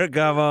 Gavone. You're a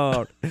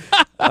Gavone.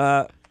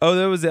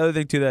 There was the other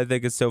thing too that I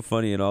think is so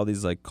funny in all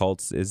these like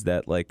cults is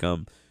that like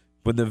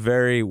when the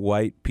very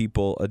white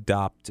people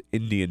adopt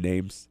Indian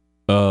names,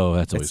 Oh,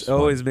 that's always it fun.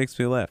 always makes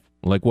me laugh.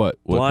 Like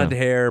what? Blonde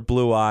hair,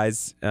 blue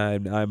eyes.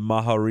 I'm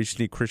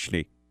Maharishni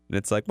Krishni. And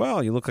it's like,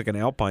 well, you look like an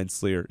alpine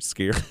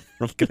skier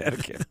from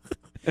Connecticut.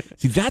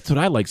 See, that's what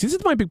I like. See, this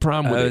is my big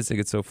problem I with always think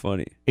it's so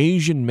funny.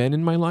 Asian men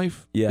in my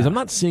life. Yeah. Is I'm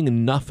not seeing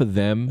enough of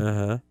them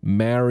Uh-huh.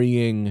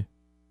 marrying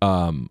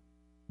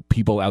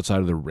people outside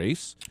of their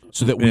race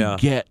so that we Yeah.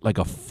 get like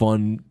a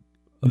fun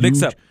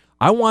Mix up.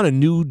 I want a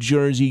New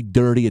Jersey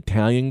dirty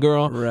Italian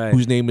girl Right.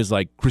 whose name is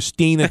like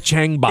Christina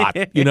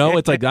Changbot. You know,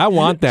 it's like I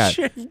want that.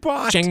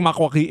 Changbot.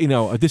 Changbot. You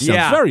know, this Yeah.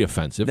 sounds very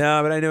offensive.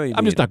 No, but I know what you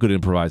I'm mean. just not good at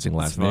improvising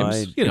last It's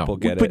names. fine. You know, People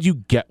get but it. you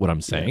get what I'm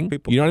saying.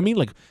 people You know what I mean?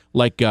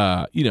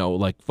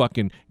 Like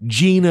fucking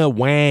Gina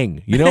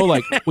Wang. You know,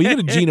 like well, you get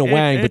a Gina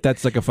Wang, but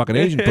that's like a fucking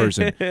Asian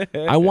person.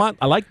 I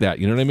like that.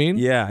 You know what I mean?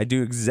 Yeah, I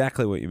do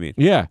exactly what you mean.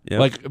 Yeah, Yep.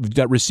 like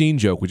that Racine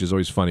joke, which is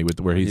always funny, with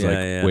where he's Yeah, like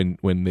yeah.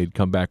 when they'd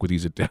come back with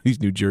these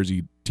New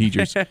Jersey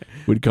teachers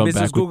would come Mrs.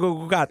 back with,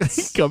 Google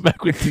Guts. come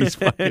back with these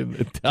fucking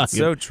Italian.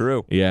 So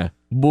true. Yeah,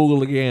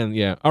 Boogle again.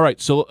 Yeah. All right.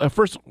 So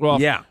first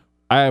off, Yeah.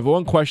 I have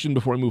one question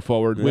before we move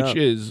forward, which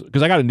Yeah. is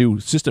because I got a new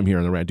system here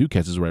on the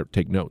Randukast is where I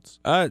take notes.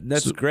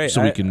 That's great.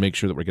 So we can make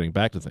sure that we're getting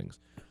back to things.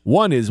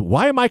 One is,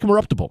 why am I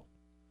corruptible?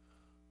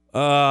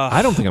 I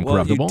don't think I'm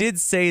corruptible. You did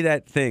say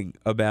that thing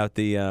about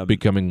the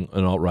Becoming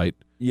an alt-right.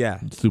 Yeah.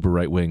 super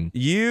right wing.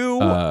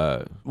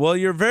 Well,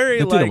 you're very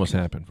That did like almost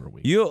happen for a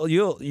week.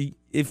 you'll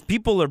if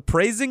people are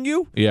praising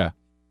you, Yeah.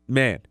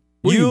 man,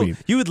 What do you mean?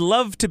 you would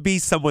love to be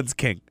someone's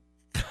king.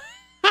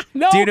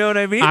 No. Do you know what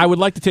I mean? I would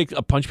like to take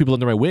a punch people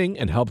under my wing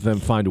and help them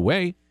find a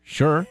way.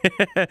 Sure.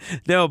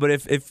 No, but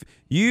if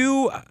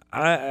you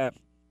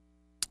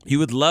you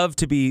would love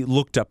to be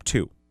looked up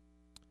to.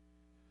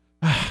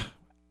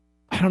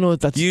 I don't know if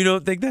that's You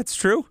don't think that's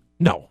true?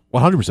 no,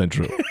 100%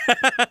 true.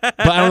 But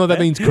I don't know if that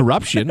means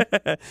corruption.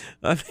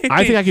 I think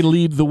I can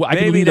lead the I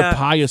can maybe lead not. a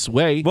pious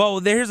way. Well,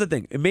 here's the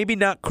thing. Maybe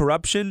not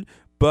corruption,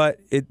 but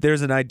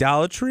there's an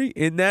idolatry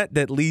in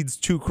that leads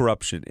to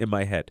corruption in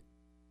my head.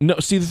 No,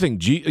 see the thing,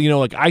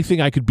 like I think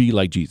I could be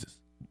like Jesus.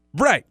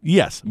 Right.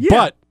 Yes, Yeah.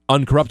 but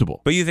uncorruptible.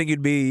 But you think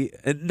you'd be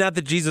not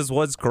that Jesus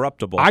was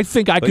corruptible. I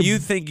think I but could. you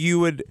think you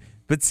would.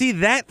 But see,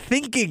 that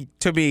thinking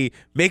to me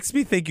makes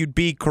me think you'd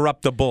be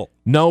corruptible.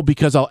 No,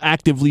 because I'll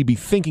actively be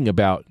thinking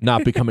about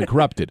not becoming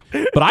corrupted.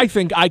 But I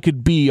think I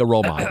could be a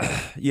role model.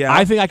 Yeah.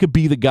 I think I could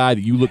be the guy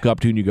that you look up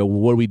to and you go, well,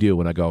 what do we do?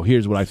 And I go,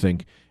 here's what I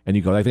think. And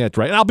you go, I think that's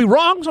right. And I'll be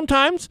wrong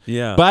sometimes.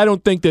 Yeah. But I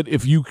don't think that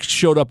if you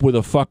showed up with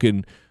a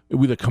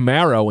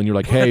Camaro and you're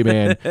like, hey,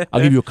 man, I'll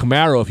give you a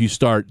Camaro if you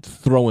start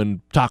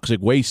throwing toxic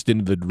waste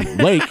into the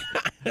lake.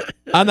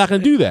 I'm not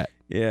going to do that.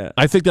 Yeah.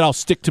 I think that I'll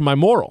stick to my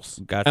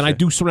morals. Gotcha. And I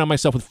do surround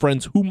myself with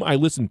friends whom I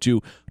listen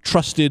to,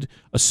 trusted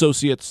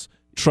associates,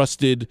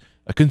 trusted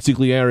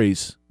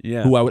consiglieres.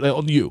 Yeah. Who I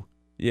would, you.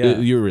 Yeah.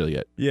 You're really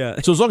it. Yeah.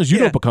 So as long as you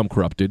Yeah. don't become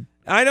corrupted,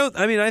 I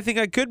think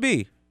I could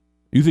be.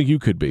 you think you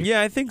could be.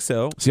 Yeah, I think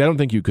so. See, I don't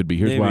think you could be.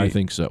 Here's why I Maybe.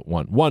 think so.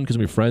 One, because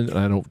I'm your friend, and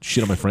I don't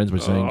shit on my friends by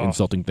saying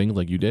insulting things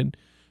like you did.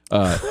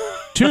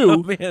 Two,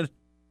 Oh, man.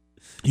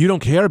 you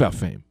don't care about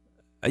fame.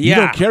 You Yeah.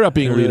 don't care about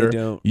being I a really leader.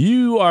 don't.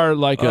 You are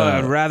like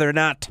I'd rather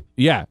not.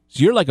 yeah.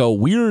 So you're like a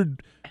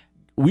weird.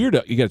 You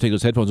got to take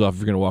those headphones off if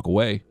you're going to walk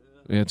away.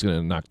 Yeah, it's going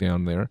to knock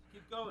down there.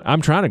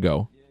 I'm trying to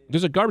go.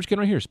 There's a garbage can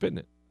right here, spitting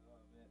it.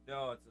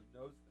 No, it's a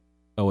nose.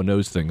 Oh, a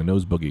nose thing, a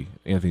nose boogie.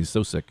 Anthony's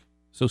so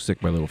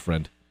sick, my little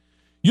friend.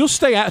 You'll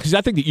stay out because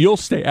I think that you'll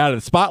stay out of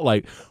the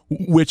spotlight,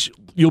 which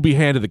you'll be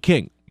hand of the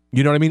king.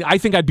 You know what I mean? I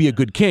think I'd be a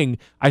good king.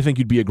 I think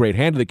you'd be a great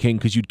hand of the king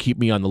because you'd keep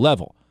me on the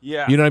level.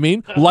 Yeah. You know what I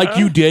mean? Like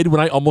you did when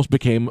I almost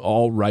became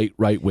all right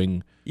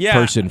wing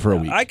person for a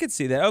week. I could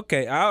see that.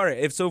 Okay. All right.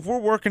 If we're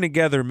working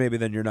together, maybe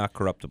then you're not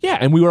corruptible. Yeah,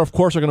 and we were, of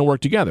course, are going to work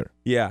together.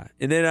 Yeah.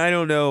 And then I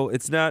don't know.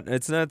 It's not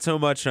so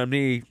much on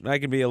me. I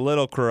can be a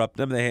little corrupt.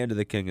 I'm the hand of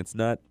the king. It's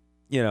not,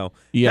 not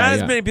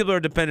as many people are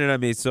dependent on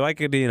me. So I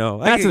could,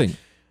 That's the thing.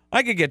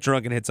 I could get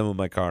drunk and hit someone with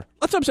my car.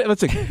 That's what I'm saying.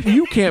 That's like,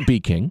 you can't be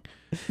king.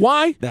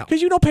 Why? No.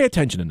 Because you don't pay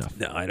attention enough.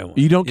 No, I don't.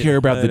 You don't care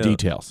about I the don't.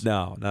 details.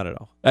 No, not at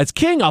all. As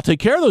king, I'll take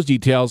care of those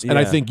details, and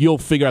I Yeah. think you'll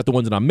figure out the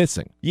ones that I'm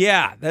missing.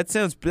 Yeah, that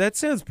sounds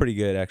pretty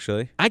good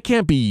actually. I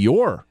can't be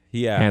your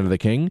Yeah. hand of the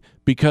king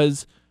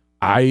because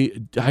I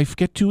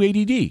get too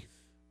ADD.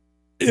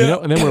 You know,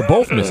 and then we're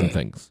both missing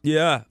things.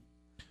 Yeah.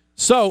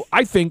 So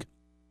I think,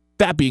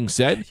 that being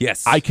said,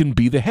 Yes. I can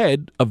be the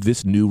head of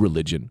this new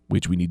religion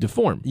which we need to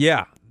form.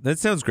 Yeah. That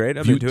sounds great.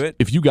 I'm If you- into it.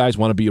 If you guys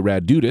want to be a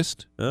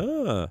radudist,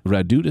 Ah.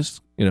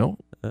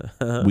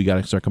 we got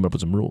to start coming up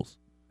with some rules.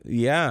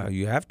 Yeah,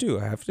 you have to.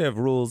 I have to have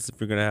rules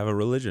if you're going to have a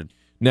religion.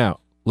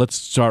 Now, let's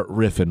start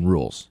riffing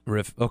rules.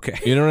 Okay.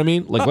 You know what I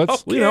mean? Like,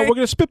 let's, Okay. we're going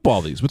to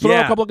spitball these. We'll throw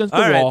a couple against the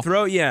All wall.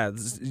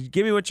 right,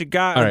 give me what you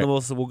got, All and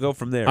right. then we'll go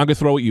from there. I'm going to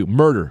throw at you.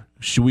 Murder.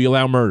 Should we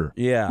allow murder?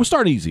 Yeah. We'll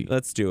start easy.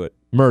 Let's do it.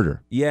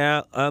 Murder.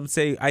 Yeah,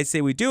 I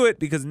say we do it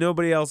because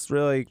nobody else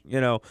really,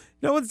 no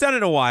one's done it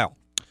in a while.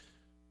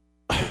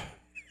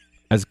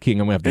 As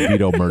king, I'm going to have to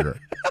veto murder.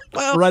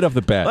 Right off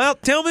the bat. Well,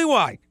 tell me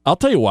why. I'll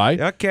tell you why.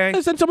 Okay.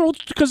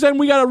 Because then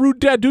we got a rude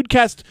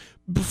Dudecast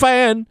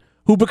fan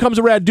who becomes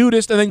a rad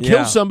dudist and then kills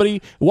Yeah.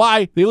 somebody.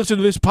 Why? They listen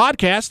to this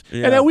podcast,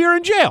 Yeah. and then we are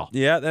in jail.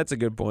 Yeah, that's a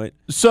good point.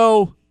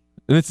 So,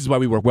 and this is why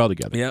we work well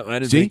together. Yeah, I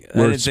didn't See? think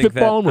We're I didn't think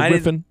that. spitballing, we're I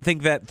didn't riffing.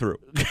 think that through.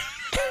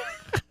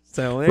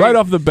 So Right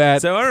off the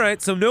bat, So all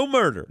right, so no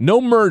murder. no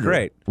murder.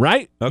 Great.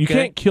 Right? Okay. You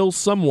can't kill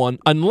someone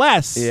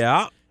unless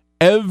Yeah.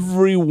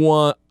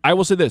 everyone. I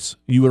will say this: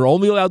 you are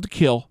only allowed to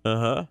kill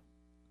Uh-huh.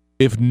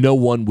 if no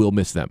one will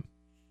miss them.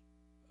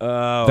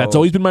 Oh. That's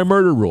always been my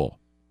murder rule.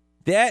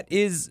 That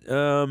is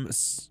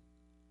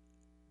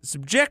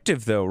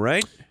subjective though,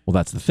 right? Well,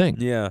 that's the thing,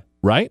 Yeah.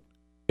 right?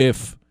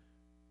 If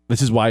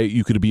this is why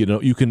you could be,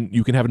 you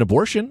can have an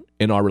abortion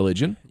in our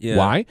religion. Yeah.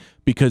 Why?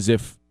 Because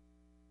if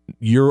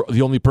you're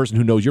the only person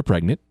who knows you're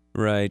pregnant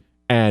Right.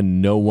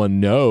 and no one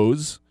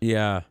knows,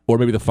 Yeah. or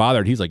maybe the father,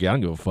 and he's like, "Yeah, I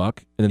don't give a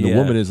fuck," and then the Yeah.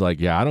 woman is like,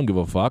 "Yeah, I don't give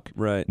a fuck."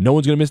 Right. No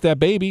one's gonna miss that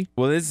baby.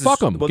 Well, this Fuck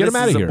is 'em. Well, Get this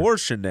 'em outta is here.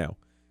 Abortion now.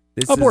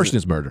 This Abortion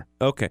is murder.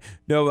 okay.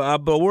 No,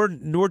 but we're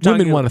talking.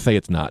 Women want to say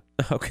it's not,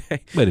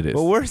 Okay. but it is.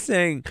 But we're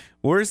saying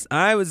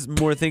I was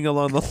more thinking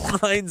along the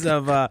lines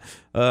of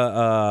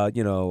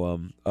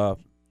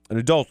an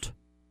adult.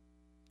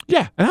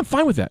 Yeah, and I'm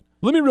fine with that.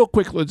 Let me real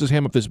quick. Let's just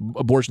ham up this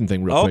abortion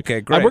thing real quick. Okay,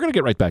 great. We're gonna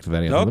get right back to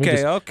that. Anthony. Let me Okay,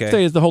 just okay.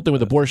 Say is the whole thing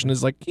with abortion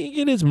is like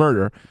it is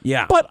murder,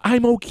 Yeah. but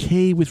I'm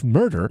okay with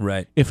murder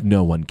Right. if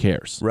no one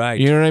cares. Right.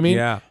 You know what I mean?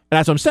 Yeah.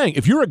 that's what I'm saying.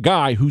 If you're a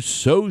guy who's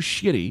so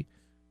shitty,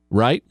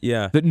 right,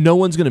 Yeah. that no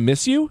one's going to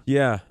miss you,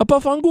 Yeah. a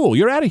buffangul,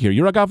 you're out of here.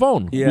 You're a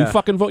gavon. Yeah. We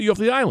fucking vote you off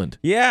the island.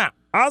 Yeah.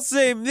 I'll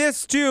say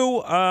this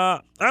too.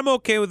 I'm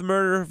okay with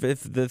murder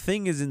if the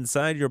thing is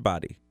inside your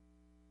body.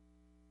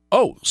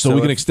 Oh, so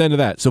we can extend to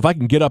that. So if I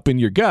can get up in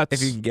your guts,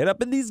 If you can get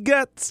up in these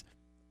guts,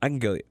 I can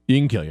kill you. you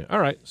can kill you. All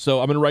right. So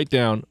I'm going to write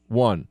down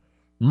 1,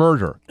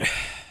 murder.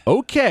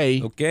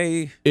 Okay.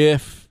 Okay.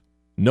 If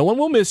no one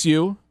will miss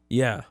you,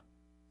 Yeah.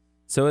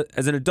 So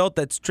as an adult,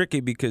 that's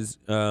tricky because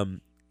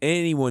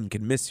anyone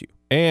can miss you.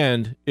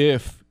 and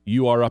if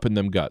you are up in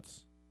them guts.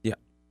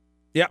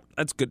 Yeah,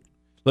 that's good.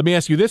 Let me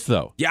ask you this,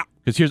 though. Yeah.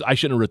 Because I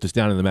shouldn't have wrote this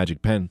down in the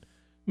magic pen.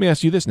 Let me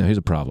ask you this now. Here's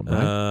a problem,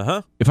 right?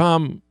 Uh-huh. If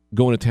I'm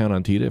going to town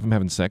on Tita, if I'm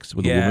having sex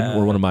with a woman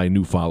or one of my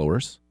new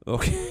followers,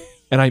 Okay.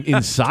 and I'm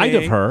inside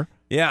Okay. of her,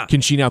 Yeah.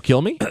 can she now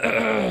kill me? Or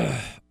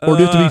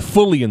do you have to be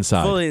fully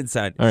inside? Fully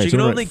inside. All right, She so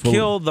can we're only at fully.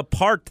 kill the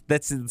part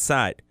that's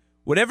inside.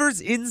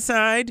 Whatever's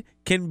inside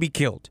can be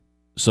killed.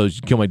 So she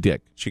can kill my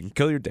dick. She can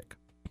kill your dick.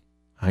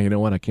 You know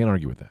what? I can't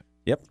argue with that.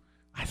 Yep.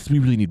 We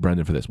really need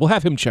Brendan for this. We'll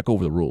have him check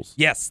over the rules.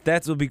 Yes,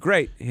 that would be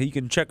great. He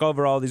can check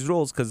over all these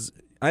rules because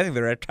I think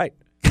they're airtight.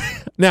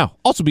 Now,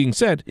 also being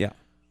said, Yeah.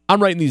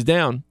 I'm writing these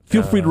down.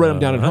 Feel free to write them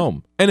down at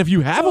home. And if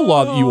you have a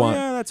law that you want,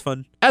 Yeah, that's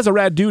fun. as a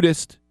rad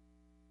dudist,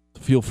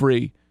 feel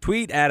free.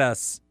 Tweet at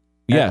us.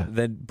 Yeah.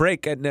 Then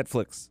break at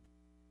Netflix.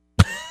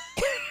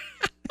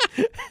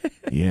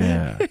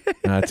 Yeah.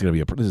 That's going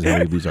to be this is how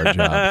we lose our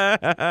job.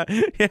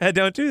 Yeah,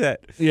 don't do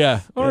that.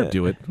 Yeah. Or Yeah.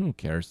 do it. Who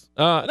cares?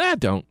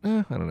 Don't.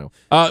 I don't know.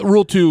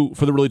 Rule 2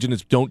 for the religion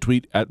is don't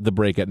tweet at the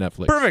break at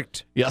Netflix.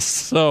 Perfect. Yes.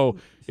 So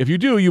if you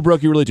do, you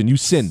broke your religion. You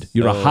sinned.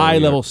 You're a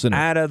high-level sinner.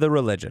 Out of the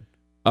religion.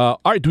 All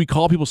right. Do we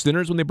call people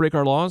sinners when they break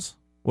our laws?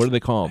 What are they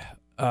called?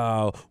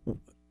 Oh,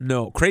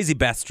 no. Crazy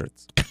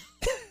bastards.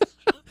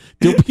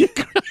 Don't be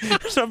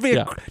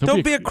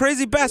Don't be a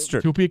crazy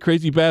bastard. Don't be a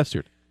crazy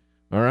bastard.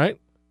 All right?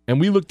 And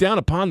we look down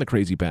upon the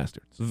crazy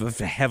bastards.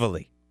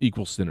 Heavily.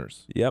 Equal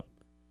sinners. Yep.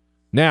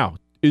 Now,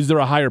 is there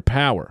a higher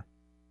power?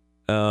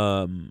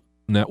 Now,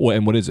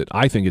 And what is it?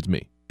 I think it's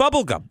me.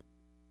 bubblegum.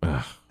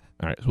 All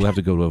right. So we'll have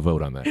to go to a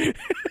vote on that.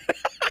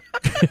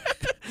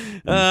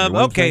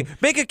 Okay.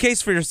 Make a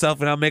case for yourself,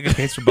 and I'll make a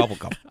case for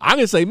bubblegum. I'm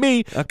going to say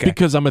me Okay.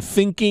 because I'm a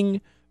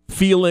thinking,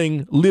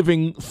 feeling,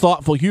 living,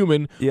 thoughtful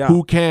human Yeah.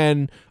 who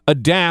can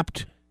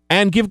adapt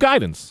and give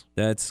guidance.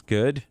 That's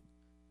good.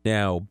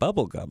 Now,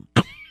 bubblegum.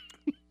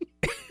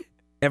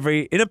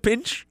 In a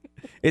pinch,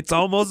 it's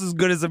almost as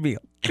good as a meal.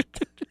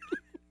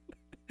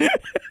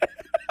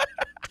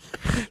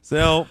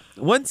 So,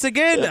 once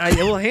again, I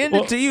will hand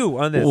it to you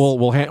on this.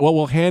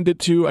 We'll hand it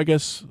to, I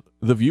guess,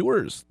 the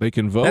viewers. They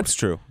can vote. That's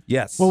true.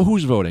 Yes. Well,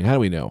 who's voting? How do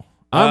we know?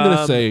 I'm going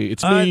to say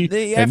it's me,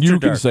 the and After you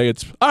can Dark. say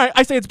it's. All right,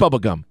 I say it's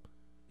bubblegum.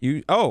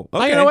 You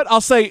okay. You know what?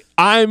 I'll say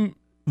I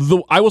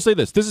will say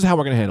this. This is how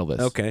we're going to handle this.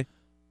 Okay.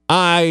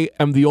 I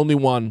am the only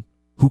one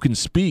who can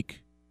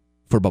speak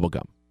for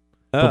bubblegum.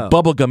 Oh. But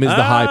bubblegum is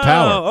the high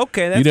power.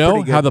 Okay, that's you know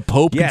pretty good. how the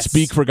Pope Yes. can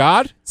speak for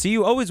God? So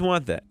you always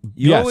want that.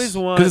 You Yes, always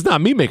want because it's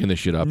not me making this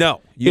shit up.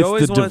 No, you It's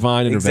always the want,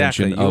 divine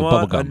intervention exactly. of you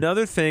want bubblegum.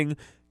 another thing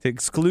to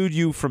exclude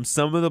you from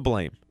some of the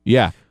blame,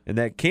 Yeah, and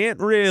that can't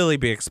really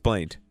be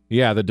explained.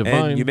 yeah. The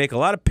divine And you make a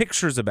lot of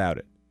pictures about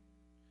it.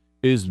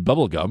 is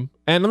bubblegum.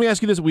 And let me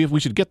ask you this: we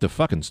should get the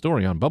fucking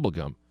story on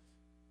bubblegum.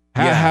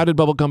 Yeah. How did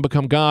bubblegum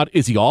become God?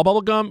 Is he all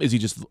bubblegum? Is he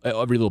just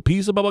every little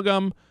piece of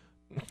bubblegum?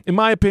 In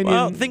my opinion,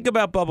 Well, think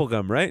about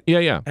bubblegum, right?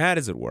 yeah. How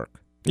does it work?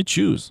 You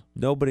choose.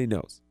 Nobody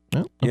knows.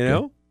 Oh, You okay.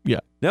 know? Yeah.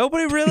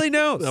 Nobody really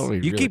knows.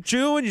 Nobody You really- keep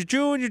chewing, you're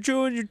chewing, you're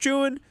chewing, you're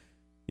chewing.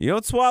 You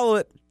don't swallow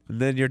it,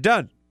 and then you're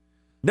done.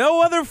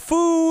 No other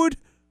food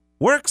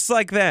works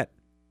like that.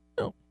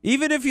 No.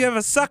 Even if you have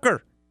a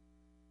sucker,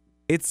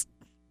 it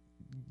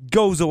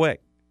goes away,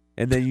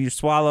 and then you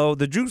swallow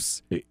the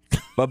juice.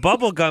 But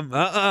bubblegum,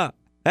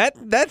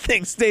 that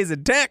thing stays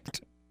intact.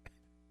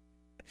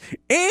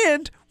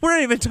 And we're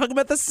not even talking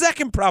about the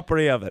second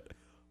property of it,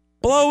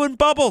 blowing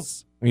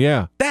bubbles.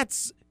 Yeah.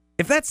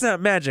 If that's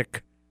not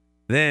magic,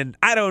 then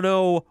I don't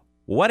know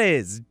what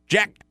is,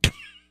 Jack.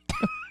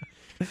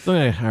 So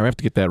I have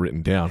to get that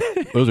written down.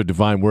 Those are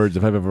divine words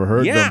if I've ever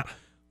heard Yeah. them.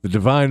 The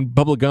divine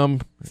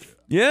bubblegum.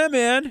 Yeah,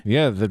 man.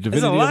 Yeah, the divinity.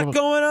 There's a lot of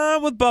going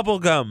on with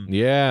bubblegum.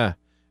 Yeah.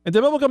 And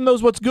the bubblegum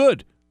knows what's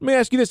good. Let me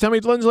ask you this.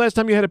 When's the last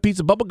time you had a piece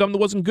of bubblegum that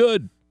wasn't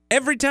good?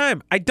 Every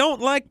time. I don't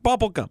like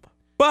bubblegum,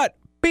 but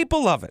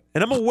people love it,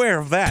 and I'm aware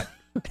of that.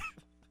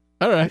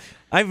 All right.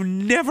 I've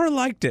never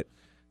liked it.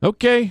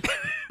 Okay.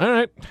 All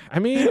right. I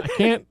mean, I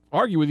can't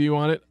argue with you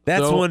on it.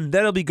 That's So- one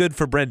that'll be good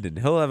for Brendan.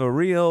 He'll have a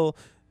real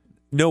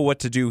know what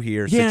to do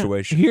here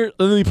situation. Here,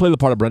 let me play the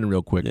part of Brendan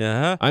real quick.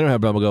 Yeah. I know how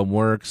bubblegum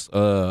works.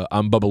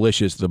 I'm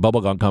Bubblicious, the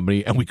bubblegum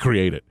company, and we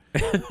create it.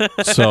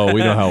 So we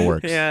know how it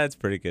works. Yeah, that's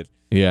pretty good.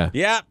 Yeah.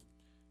 Yeah.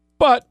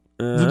 But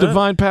the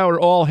divine power,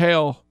 all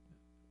hail,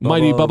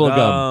 mighty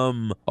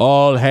bubblegum.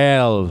 All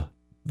hail,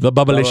 the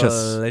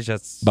Bubblicious.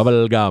 Delicious.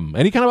 Bubblegum.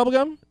 Any kind of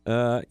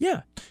bubblegum?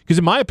 Yeah. Because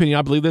in my opinion,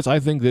 I believe this. I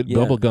think that Yeah.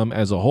 bubblegum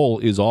as a whole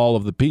is all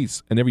of the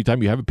piece. And every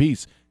time you have a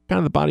piece, kind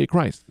of the body of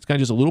Christ. It's kind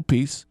of just a little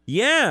piece.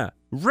 Yeah,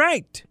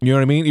 right. You know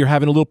what I mean? You're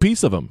having a little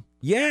piece of him.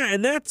 Yeah,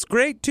 and that's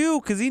great too,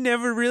 because he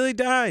never really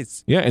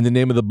dies. Yeah, in the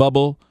name of the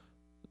bubble,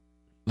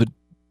 the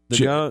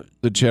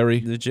cherry,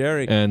 the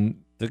cherry,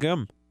 and the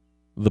gum,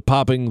 the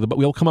popping.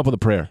 We'll come up with a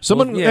prayer.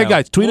 Someone, yeah, hey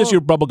guys, tweet us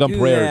your bubblegum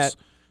prayers.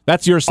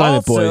 That's your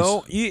assignment,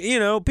 also, boys. You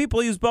know,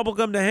 people use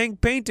bubblegum to hang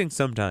paintings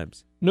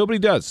sometimes. Nobody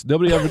does.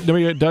 Nobody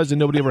does, and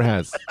nobody ever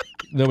has.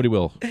 Nobody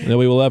will.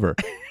 Nobody will ever.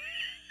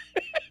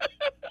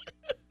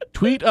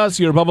 Tweet us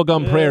your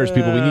bubblegum prayers,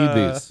 people. We need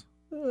these.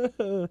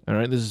 All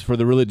right, this is for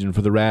the religion,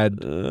 for the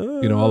rad.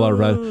 All our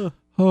rad.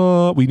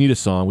 We need a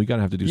song. We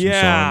gotta have to do some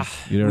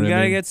songs. You know what I mean? We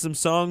gotta get some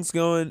songs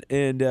going,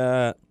 and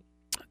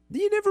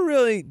you never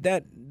really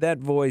that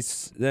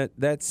voice,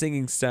 that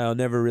singing style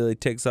never really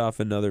takes off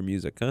in other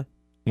music, huh?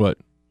 What?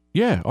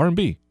 Yeah,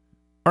 R&B.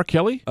 R.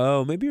 Kelly?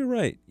 Oh, maybe you're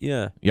right.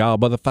 Yeah. Y'all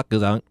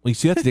motherfuckers aren't. We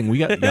see that's the thing. We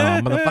got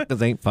y'all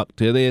motherfuckers ain't fucked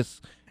to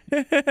this.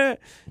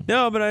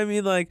 No, but I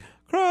mean, like,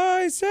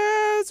 Christ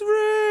has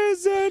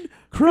risen.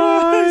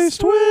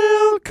 Christ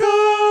will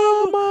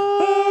come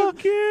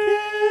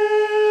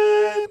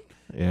again.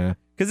 Yeah.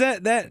 Because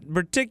that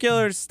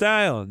particular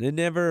style, it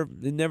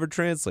never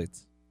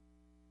translates.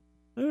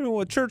 I don't know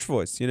what church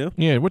voice, you know?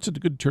 Yeah. What's a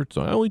good church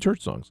song? Only church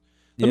songs.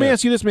 Let me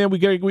ask you this, man.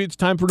 It's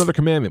time for another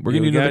commandment. We're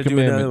going to do another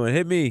commandment. Another one.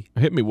 Hit me.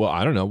 Hit me. Well,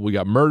 I don't know. We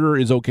got murder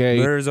is okay.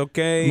 Murder is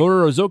okay.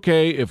 Murder is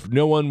okay if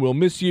no one will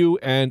miss you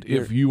and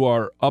if you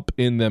are up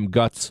in them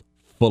guts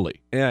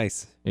fully.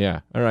 Nice. Yeah.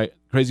 All right.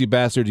 Crazy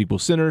bastards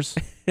equals sinners.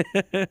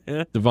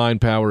 Divine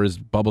power is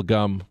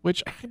bubblegum,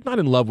 which I'm not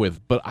in love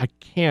with, but I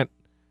can't.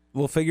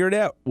 We'll figure it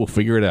out. We'll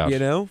figure it out. You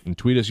know? And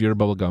tweet us your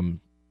bubblegum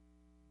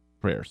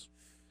prayers.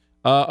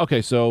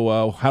 Okay,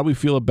 so how do we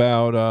feel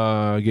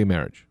about gay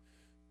marriage?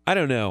 I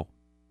don't know.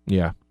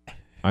 Yeah,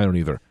 I don't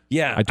either.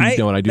 Yeah, I do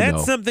know, and I do know.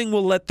 That's something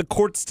we'll let the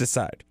courts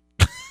decide.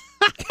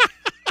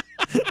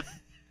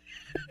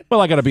 Well,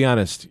 I got to be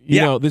honest.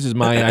 You know, I think this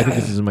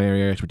is my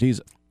area of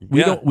expertise.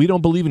 We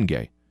don't believe in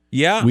gay.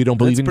 Yeah, we don't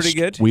believe that's in pretty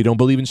good. We don't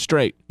believe in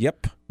straight.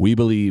 Yep. We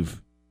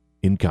believe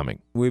in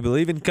coming. We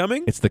believe in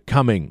coming. It's the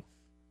coming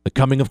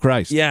of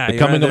Christ. Yeah, the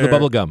coming of the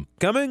bubblegum.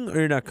 Coming or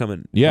you're not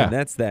coming. Yeah, and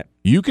that's that.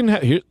 You can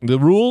here the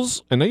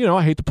rules, and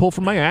I hate to pull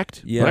from my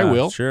act, yeah, but I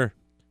will. Sure.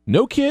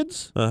 No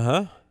kids.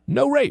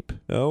 No rape.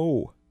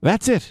 Oh.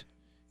 That's it.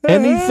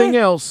 Anything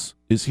else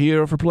is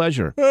here for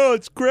pleasure. Oh,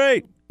 it's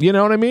great. You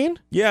know what I mean?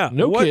 Yeah.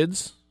 No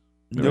kids.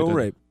 No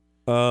rape.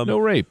 No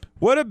rape.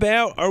 What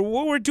about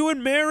what we're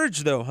doing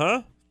marriage though,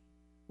 huh?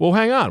 Well,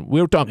 hang on. We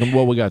were talking.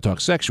 Well, we got to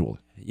talk sexually.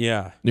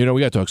 Yeah. We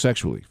got to talk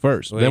sexually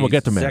first. Then we'll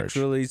get to marriage.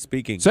 Sexually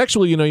speaking.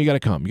 Sexually, you got to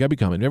come. You got to be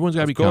coming. Everyone's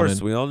got to be coming. Of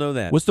course, we all know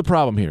that. What's the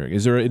problem here?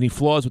 Is there any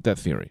flaws with that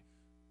theory?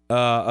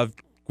 Of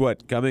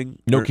what? Coming?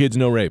 No kids,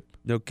 no rape.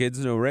 No kids,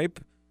 no rape?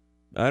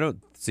 I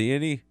don't see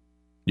any.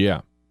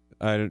 Yeah.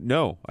 I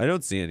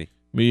don't see any.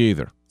 Me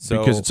either. So,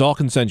 because it's all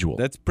consensual.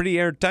 That's pretty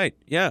airtight.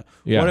 Yeah.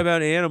 What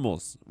about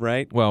animals,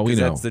 right? Well, we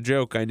know. That's the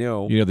joke, I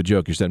know. You know the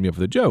joke. You're setting me up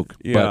for the joke.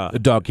 Yeah. But a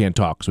dog can't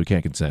talk, so he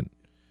can't consent.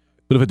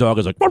 But if a dog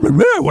is like, I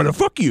want to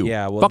fuck you.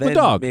 Yeah, well, fuck then the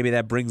dog. Maybe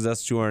that brings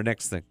us to our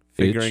next thing.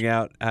 Figuring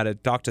out how to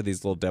talk to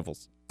these little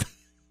devils.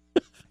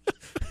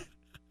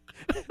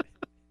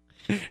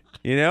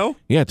 You know?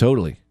 Yeah,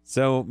 totally.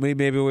 So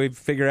maybe we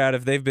figure out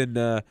if they've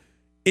been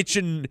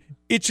itching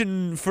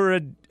for a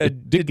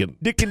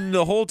dickin'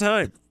 the whole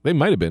time. They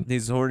might have been.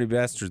 These horny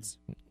bastards.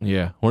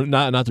 Yeah. Or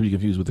not to be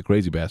confused with the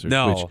crazy bastards.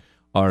 No. Which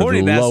are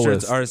horny the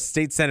bastards lowest. are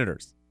state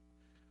senators.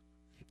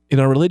 In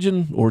our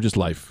religion or just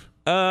life?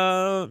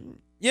 Yeah.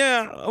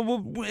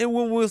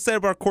 We'll set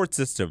up our court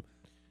system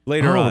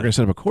later on. We're going to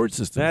set up a court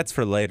system. That's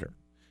for later.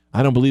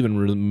 I don't believe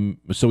in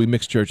so we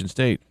mix church and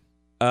state.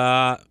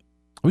 Are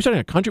we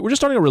starting a country? We're just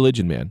starting a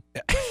religion, man.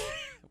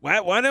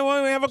 Why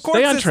don't we have a court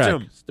system? Stay on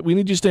track. We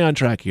need you to stay on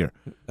track here.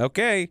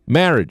 Okay.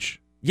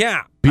 Marriage.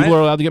 Yeah. People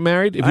are allowed to get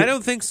married? I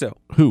don't think so.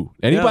 Who?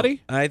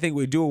 Anybody? No, I think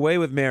we do away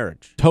with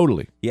marriage.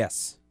 Totally.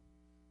 Yes.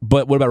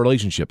 But what about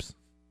relationships?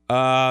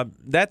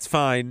 That's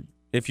fine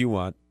if you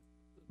want.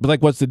 But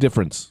what's the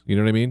difference? You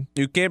know what I mean?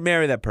 You can't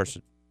marry that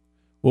person.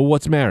 Well,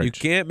 what's marriage? You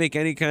can't make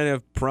any kind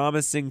of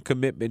promising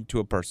commitment to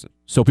a person.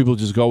 So people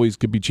just always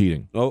could be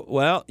cheating. Oh,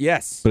 well,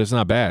 yes. But it's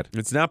not bad.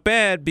 It's not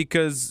bad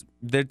because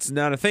that's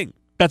not a thing.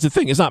 That's the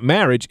thing. It's not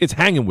marriage. It's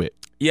hanging with.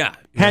 Yeah.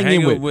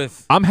 Hanging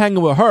with. I'm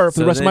hanging with her for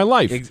the rest of my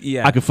life.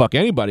 Yeah. I could fuck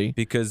anybody.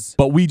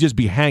 But we just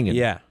be hanging.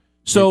 Yeah.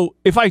 So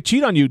if I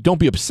cheat on you, don't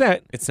be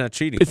upset. It's not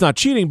cheating. It's not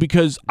cheating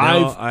because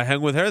I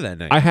hung with her that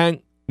night. I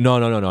hang. No.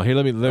 Here,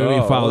 let me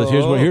follow this.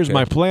 Here's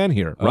my plan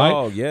here, right?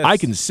 Oh, yes. I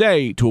can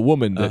say to a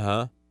woman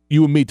that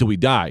you and me till we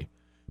die.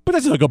 But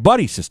that's like a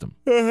buddy system.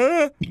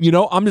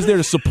 I'm just there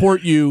to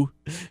support you.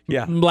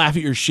 Yeah. Laugh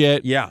at your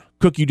shit. Yeah.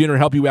 Cook you dinner,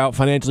 help you out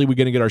financially. We're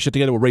going to get our shit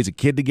together. We'll raise a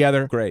kid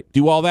together. Great.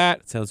 Do all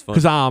that. Sounds fun.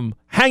 Because I'm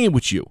hanging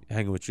with you.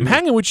 Hanging with you. I'm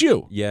hanging with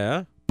you.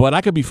 Yeah. But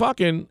I could be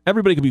fucking,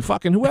 everybody could be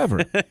fucking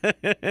whoever.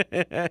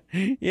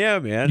 Yeah,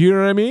 man. You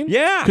know what I mean?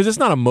 Yeah. Because it's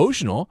not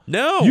emotional.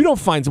 No. You don't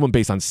find someone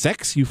based on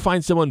sex. You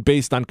find someone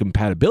based on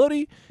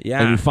compatibility.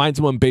 Yeah. And you find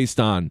someone based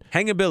on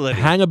Hangability.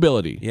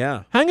 hangability.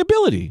 Yeah.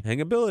 Hangability.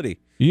 Hangability.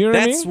 You know what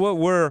I mean? That's what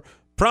we're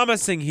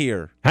promising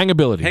here.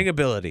 Hangability.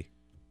 Hangability.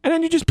 And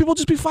then people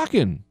just be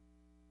fucking.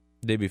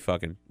 They be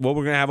fucking. Well,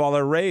 we're going to have all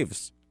our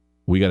raves.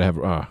 We got to have,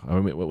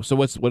 so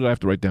what did I have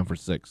to write down for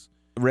 6?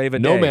 Rave a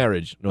No day.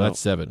 marriage. No, that's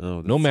 7. Oh,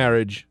 No that's-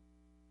 marriage.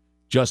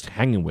 Just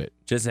hanging with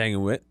Just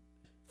hanging with.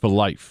 for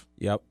life.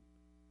 Yep.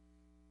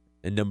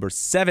 And number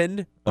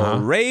 7, Uh-huh. a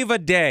rave a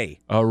day.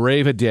 A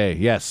rave a day.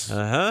 Yes.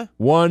 Uh-huh.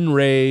 1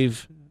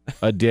 rave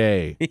a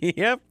day.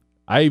 Yep.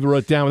 I even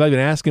wrote down without even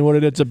asking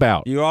what it's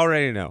about. You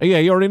already know. Yeah,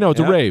 you already know it's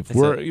Yeah, a rave.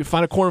 it's You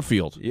find a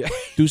cornfield. Yeah.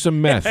 Do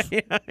some meth.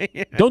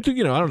 yeah. Don't do,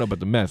 I don't know about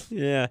the meth.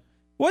 Yeah.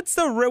 What's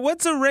a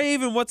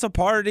rave and what's a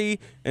party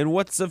and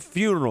what's a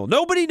funeral?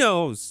 Nobody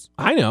knows.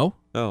 I know.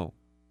 Oh.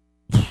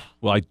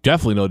 Well, I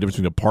definitely know the difference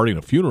between a party and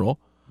a funeral.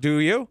 Do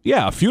you?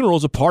 Yeah, a funeral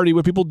is a party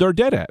where people are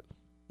dead at.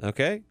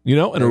 Okay. And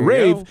There a you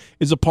rave go.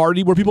 is a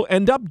party where people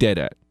end up dead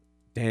at.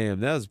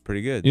 Damn, that was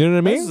pretty good. You know what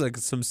I mean? This is like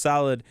some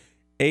solid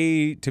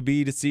A to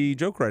B to C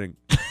joke writing.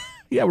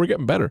 Yeah, we're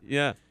getting better.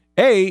 Yeah.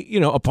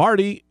 A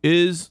party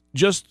is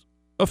just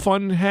a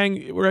fun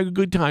hang where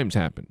good times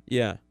happen.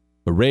 Yeah.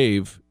 A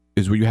rave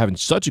is where you're having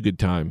such a good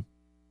time,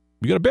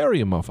 you got to bury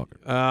a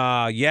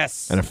motherfucker.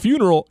 Yes. And a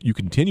funeral, you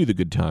continue the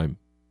good time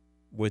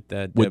with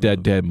that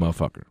dead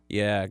motherfucker.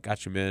 Yeah,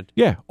 gotcha, man.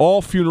 Yeah,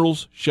 all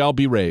funerals shall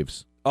be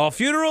raves. All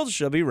funerals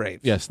shall be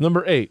raves. Yes,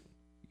 number 8.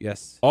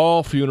 Yes.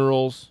 All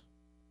funerals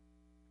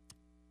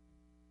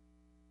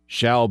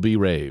shall be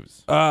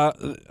raves.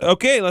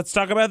 Okay, let's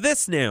talk about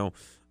this now.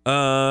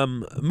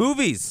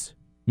 Movies.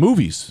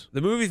 Movies.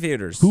 The movie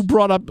theaters. Who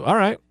brought up? All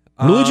right.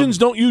 Religions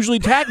don't usually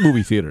tag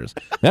movie theaters.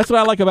 That's what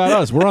I like about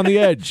us. We're on the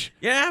edge.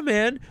 Yeah,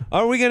 man.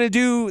 Are we going to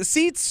do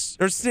seats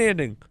or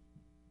standing?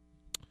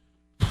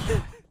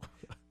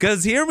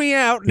 Because hear me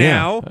out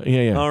now.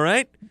 Yeah. All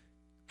right?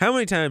 How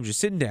many times you're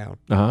sitting down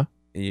Uh-huh.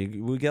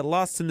 and we get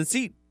lost in the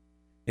seat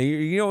and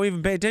you don't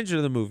even pay attention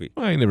to the movie?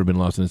 I ain't never been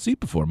lost in a seat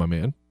before, my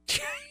man.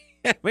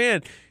 Yeah,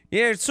 man.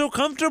 Yeah, it's so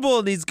comfortable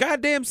in these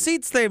goddamn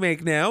seats they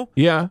make now.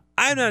 Yeah.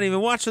 I'm not even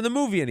watching the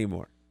movie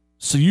anymore.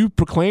 So you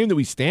proclaim that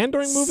we stand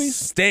during movies?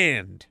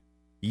 Stand.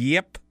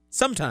 Yep.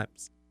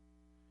 Sometimes.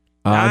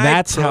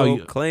 That's how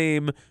you...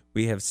 claim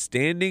we have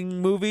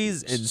standing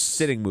movies and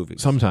sitting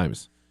movies.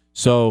 Sometimes.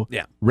 So,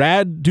 Yeah.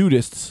 rad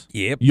dudists,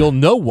 Yep. you'll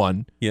know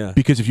one Yeah.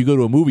 because if you go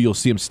to a movie, you'll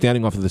see him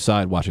standing off to the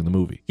side watching the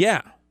movie.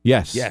 Yeah.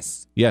 Yes.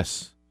 Yes.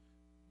 Yes.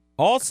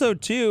 Also,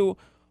 too,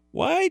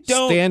 why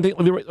don't Standing.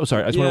 Let me write,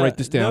 sorry, I just want Yeah, to write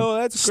this down. no,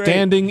 that's great.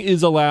 Standing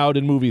is allowed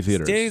in movie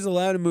theaters. standing's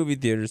allowed in movie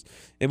theaters,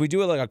 and we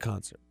do it like a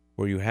concert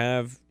where you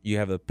have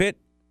a pit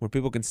where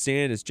people can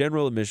stand. It's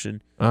general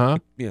admission. Uh-huh.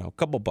 A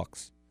couple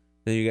bucks.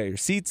 Then you got your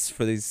seats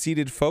for these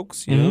seated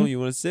folks. Mm-hmm. You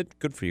want to sit?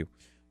 Good for you.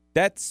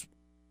 That's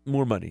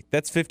more money.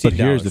 That's $15. But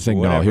here's the thing,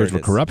 no. whatever Here's it where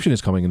is. corruption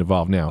is coming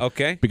involved now.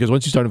 Okay. Because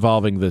once you start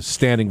involving the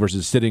standing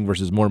versus sitting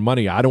versus more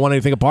money, I don't want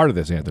anything a part of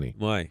this, Anthony.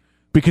 Why?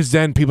 Because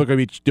then people are going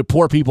to be, the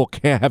poor people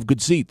can't have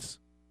good seats.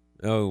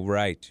 Oh,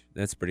 right.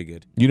 That's pretty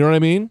good. You know what I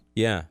mean?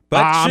 Yeah.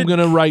 But I'm going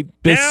to write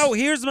this. now,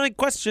 here's my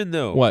question,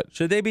 though. What?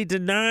 Should they be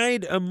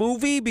denied a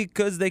movie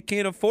because they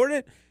can't afford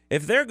it?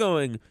 If they're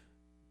going,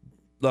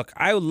 look,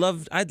 I'd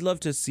love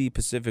to see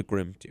Pacific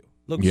Rim 2.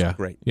 Looks Yeah.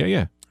 great.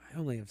 Yeah. I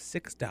only have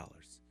 $6.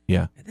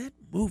 Yeah. And that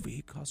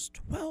movie costs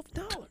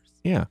 $12.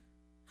 Yeah.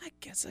 I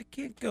guess I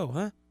can't go,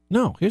 huh?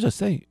 No, here's a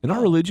say. In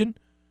our religion,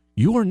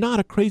 you are not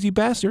a crazy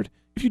bastard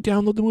if you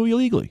download the movie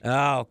illegally.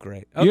 Oh,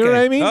 great. Okay. You know what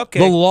I mean? Okay.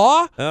 The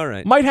law All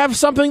right. might have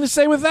something to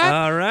say with that.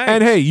 All right.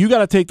 And hey, you got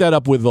to take that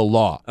up with the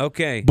law.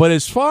 Okay. But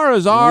as far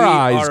as our we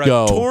eyes are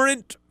go, a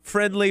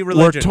torrent-friendly we're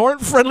religion.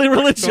 torrent-friendly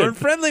religion.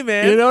 Torrent-friendly,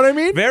 man. You know what I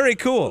mean? Very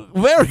cool.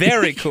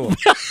 Very cool.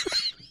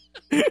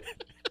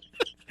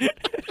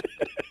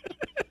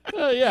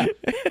 Yeah.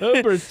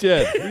 Number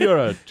 10. We are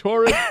a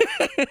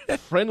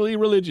torrent-friendly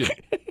religion.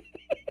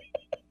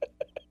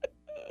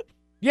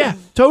 Yeah,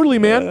 totally,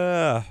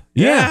 man.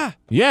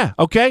 Yeah.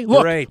 Okay.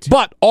 Look, Great.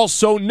 but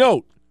also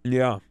note,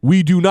 Yeah.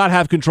 we do not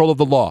have control of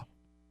the law.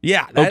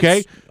 Yeah. That's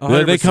Okay?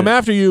 When they come 100%.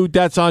 after you,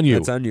 that's on you.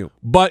 That's on you.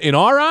 But in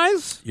our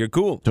eyes, You're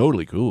cool.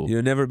 totally cool.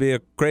 You'll never be a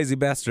crazy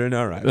bastard in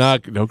our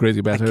eyes. No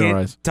crazy bastard in our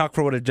eyes. Can't talk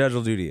for what a judge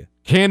will do to you.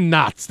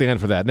 Cannot stand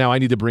for that. Now I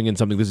need to bring in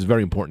something. This is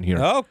very important here.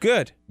 Oh,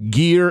 good.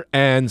 Gear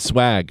and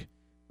swag.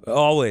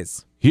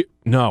 Always.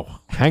 No,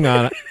 hang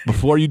on.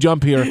 Before you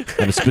jump here, I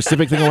have a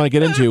specific thing I want to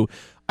get into.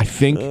 I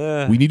think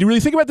we need to really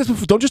think about this.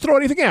 Don't just throw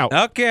anything out.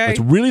 Okay. Let's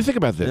really think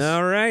about this.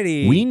 All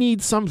righty. We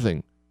need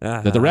something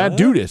that the rad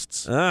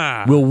dudists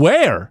will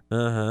wear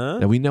Uh-huh.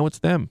 that we know it's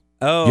them.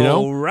 Oh, You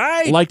know?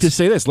 right. Like to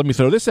say this. Let me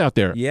throw this out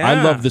there. Yeah.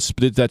 I love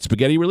that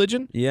spaghetti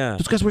religion. Yeah.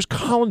 Those guys wears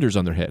colanders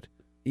on their head.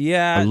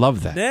 Yeah. I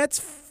love that. That's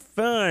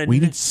fun. We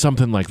need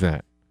something like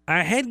that.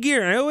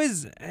 Headgear. I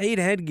always hate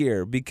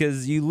headgear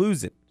because you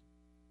lose it.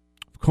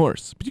 Of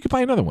course. But you could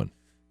buy another one.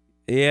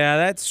 Yeah,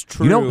 that's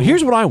true. You know,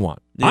 here's what I want.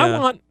 I Yeah.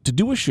 want to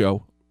do a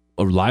show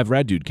a live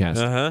Rad Dude cast.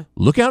 Uh-huh.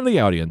 Look out in the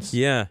audience.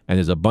 Yeah. And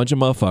there's a bunch of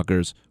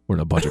motherfuckers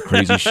wearing a bunch of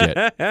crazy shit.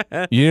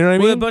 You know what I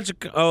mean? With a bunch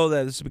of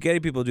the spaghetti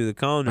people do the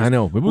colanders. I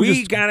know. Maybe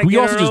We gotta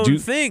get our own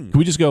thing. Can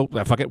we just go,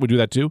 fuck it, we do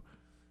that too?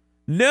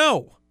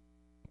 No.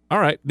 All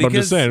right. But I'm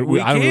just saying,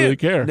 I don't really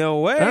care. No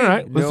way. All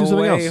right. Let's do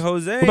something else.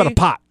 Jose. What about a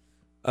pot?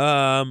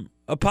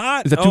 A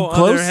pot? Is that too on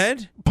close? their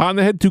head? Pot in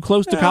the head? Too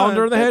close to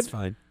colander in the head? That's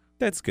fine.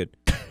 That's good.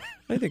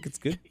 I think it's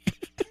good.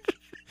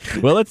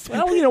 Well,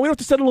 we don't have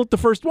to settle with the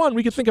first one.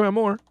 We can think about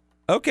more.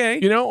 Okay.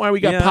 You know, we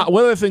got pot.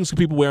 What other things can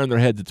people wear on their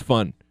heads? It's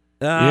fun.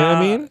 You know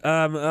what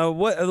I mean?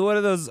 What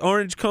are those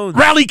orange cones?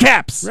 Rally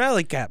caps.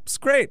 Rally caps.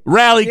 Great.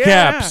 Rally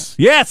caps.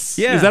 Yes.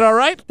 Yeah. Is that all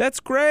right?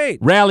 That's great.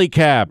 Rally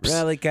caps.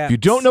 Rally caps. If you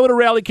don't know what a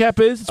rally cap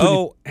is,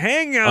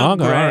 hang on,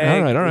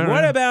 Greg. All right.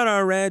 What about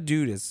our rad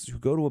dudes who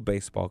go to a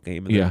baseball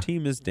game and their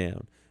team is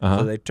down?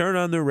 So they turn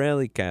on their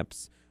rally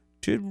caps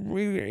to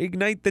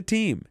reignite the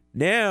team.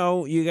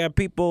 Now you got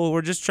people who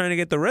are just trying to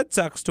get the Red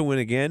Sox to win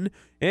again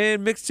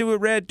and mixed it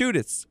with rad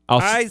dudes.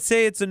 I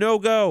say it's a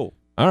no-go.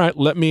 All right,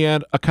 let me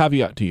add a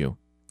caveat to you.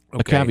 Okay.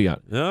 A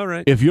caveat. All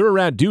right. If you're a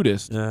rad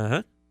dudist,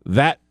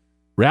 that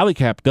rally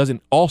cap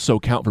doesn't also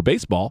count for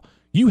baseball.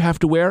 You have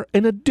to wear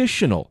an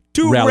additional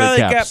 2 rally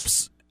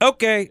caps.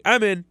 Okay,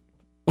 I'm in.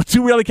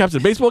 2 rally caps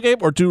at a baseball game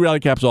or 2 rally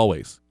caps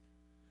always?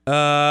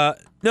 No,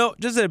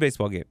 just at a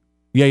baseball game.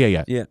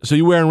 Yeah. So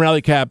you're wearing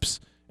rally caps,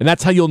 and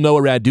that's how you'll know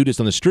a rad dudist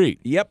on the street.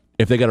 Yep.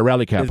 If they got a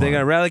rally cap on. If they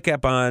got a rally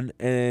cap on,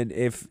 and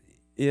if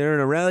you're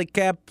in a rally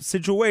cap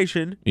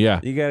situation, you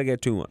got to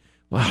get 2 on.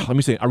 Wow, let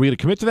me see. Are we going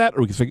to commit to that,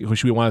 or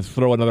should we want to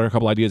throw another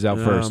couple ideas out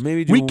first?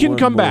 Maybe we can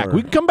come more. back.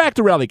 We can come back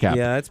to rally cap.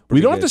 Yeah, that's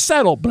we don't good. have to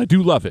settle, but I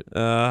do love it.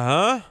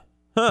 Huh.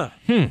 Yeah.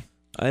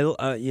 A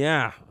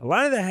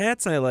lot of the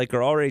hats I like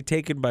are already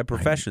taken by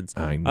professions.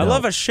 I know. I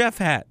love a chef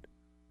hat.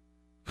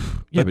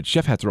 Yeah, but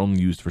chef hats are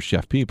only used for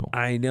chef people.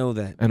 I know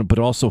that. But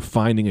also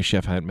finding a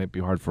chef hat might be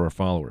hard for our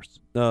followers.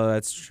 Oh,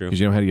 that's true. Because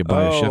you know how to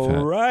buy a chef hat.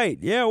 Oh, right.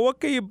 Yeah, what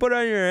can you put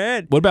on your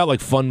head? What about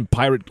like fun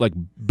pirate, like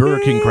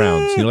Burger King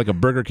crowns? You know, like a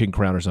Burger King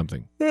crown or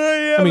something.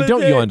 Yeah, I mean,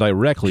 don't yawn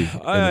directly into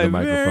the I'm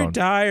microphone. very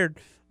tired.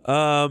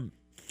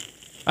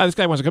 This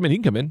guy wants to come in. He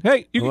can come in.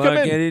 Hey, you can come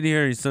in. Get in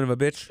here, you son of a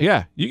bitch.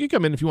 Yeah, you can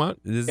come in if you want.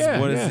 What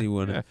does he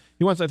want? Yeah.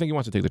 I think he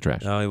wants to take the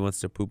trash. Oh, he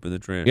wants to poop in the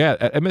trash. Yeah,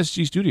 at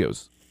MSG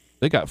Studios.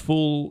 They got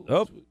full.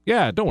 Oh.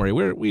 Yeah, don't worry.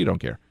 We don't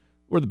care.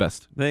 We're the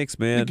best. Thanks,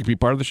 You man. can be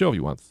part of the show if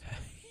you want.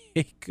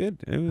 Good.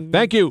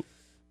 Thank you.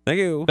 Thank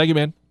you. Thank you,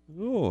 man.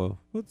 Oh,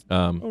 what's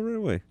right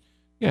away.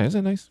 Yeah,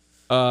 isn't that nice?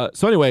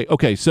 So anyway,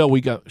 okay, so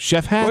we got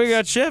chef hats. We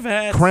got chef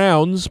hats.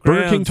 Crowns,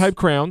 Burger King type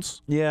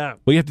crowns. Yeah.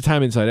 But you have to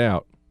time inside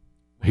out.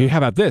 Hey, how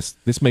about this?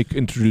 This may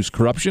introduce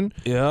corruption.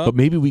 Yeah. But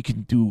maybe we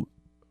can do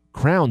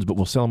crowns, but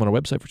we'll sell them on our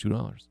website for $2.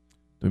 Then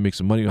we make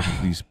some money off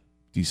of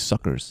these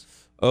suckers.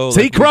 Oh,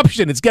 see,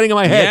 corruption. It's getting in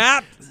my head.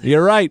 Yeah.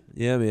 You're right.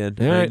 Yeah, man.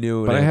 All right. I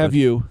knew it. But I have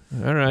you.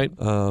 All right.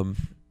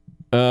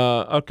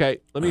 Okay.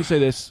 Let me say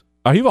this.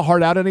 Are you have a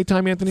heart out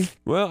anytime, Anthony?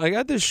 Well, I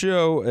got this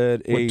show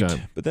at 8,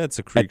 time? but that's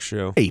a creek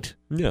show. 8.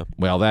 Yeah.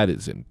 Well, that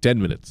is in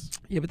 10 minutes.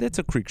 Yeah, but that's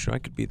a creek show. I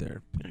could be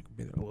there. I could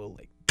be there a little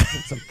late.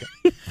 That's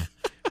okay.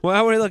 Well,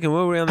 how are we looking? What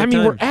are we on the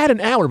time? We're at an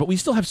hour, but we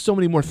still have so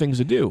many more things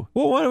to do.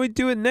 Well, why don't we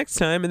do it next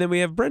time, and then we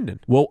have Brendan.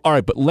 Well, all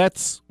right, but we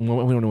don't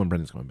know when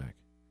Brendan's coming back.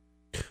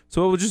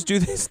 So we'll just do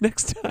this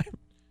next time.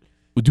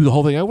 We'll do the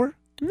whole thing over?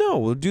 No,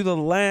 we'll do the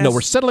last. No, we're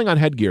settling on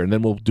headgear, and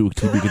then we'll do it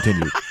to be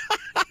continued.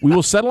 We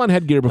will settle on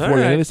headgear before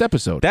the end of this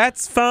episode.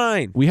 That's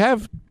fine. We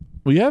have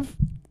 6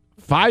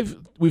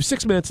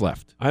 minutes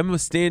left. I'm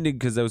standing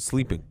because I was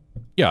sleeping.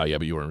 Yeah,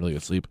 but you weren't really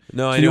asleep.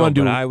 No, so I know,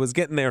 but I was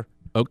getting there.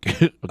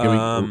 Okay.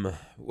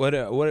 What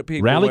do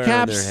people rally wear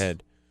caps? on their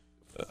head?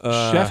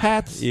 Chef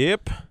hats?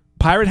 Yep.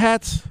 Pirate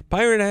hats?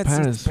 Pirate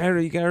hats.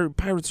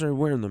 Pirates are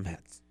wearing them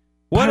hats.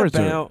 What Pirates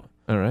about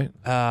all right.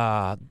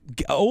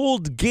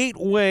 Old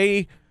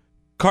Gateway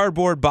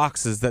cardboard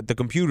boxes that the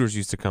computers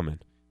used to come in?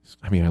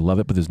 I mean, I love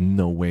it, but there's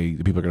no way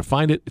that people are going to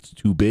find it. It's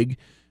too big.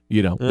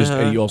 You know.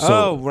 You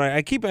also, right.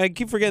 I keep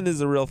forgetting this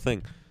is a real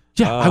thing.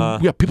 Yeah,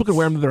 people can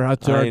wear them to their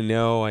house. I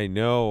know.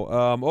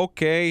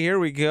 Okay, here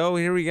we go.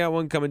 Here we got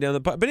one coming down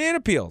the pipe.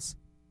 Banana peels.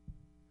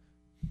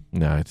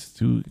 No, it's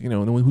too. Who's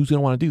going to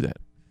want to do that?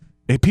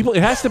 It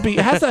has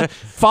to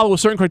follow a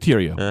certain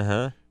criteria.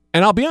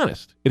 And I'll be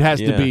honest, it has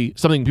to be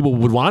something people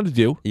would want to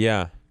do.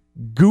 Yeah.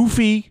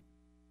 Goofy,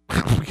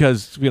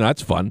 because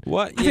that's fun.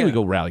 What? I think we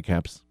go rally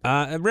caps.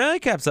 Rally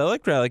caps. I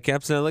like rally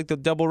caps, and I like the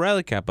double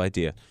rally cap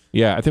idea.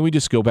 Yeah, I think we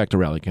just go back to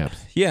rally caps.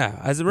 Yeah,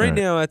 as of right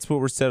now, that's what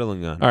we're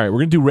settling on. All right, we're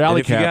gonna do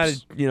rally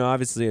caps. If you got,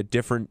 obviously a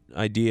different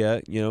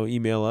idea,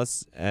 email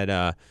us at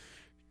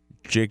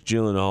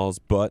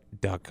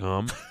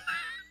JakeGyllenhaalsbutt.com.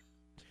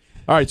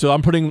 All right, so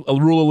I'm putting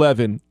rule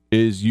 11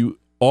 is you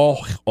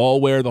all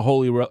wear the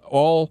holy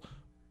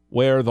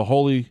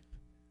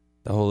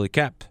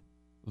cap,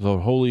 the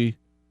holy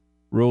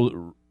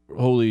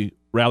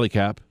rally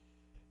cap,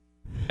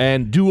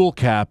 and dual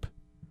cap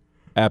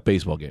at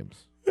baseball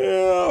games.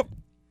 Yeah.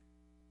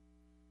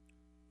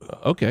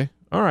 Okay.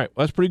 All right.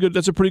 Well, that's pretty good.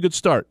 That's a pretty good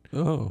start.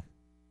 Oh.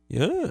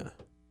 Yeah.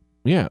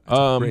 Yeah.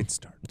 Great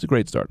start. It's a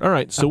great start. All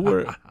right. So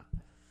we're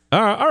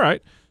all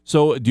right.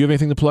 So do you have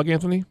anything to plug,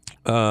 Anthony?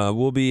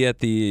 We'll be at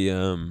the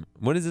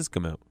when does this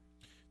come out?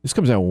 This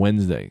comes out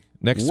Wednesday.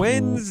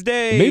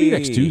 Wednesday. Maybe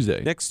next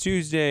Tuesday. Next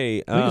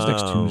Tuesday. I think it's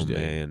next Tuesday.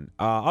 Man.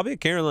 I'll be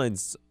at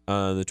Caroline's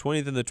the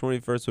 20th and the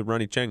 21st with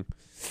Ronnie Cheng.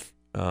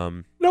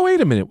 No,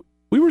 wait a minute.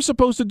 We were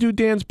supposed to do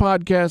Dan's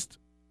podcast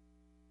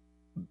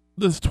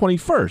the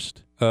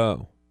 21st.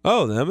 Oh,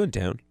 then I'm in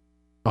town.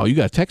 Oh, you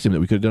got to text him that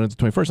we could have done it the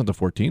 21st, not the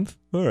 14th.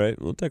 All right,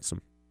 we'll text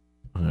him.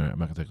 All right, I'm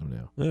not going to text him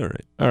now.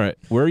 All right.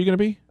 Where are you going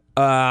to be?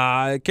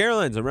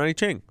 Caroline's with Ronnie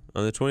Cheng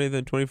on the 20th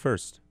and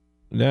 21st.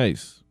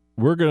 Nice.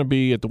 We're going to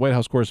be at the White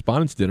House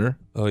Correspondents' Dinner.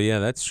 Oh yeah,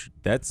 that's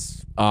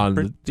on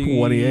the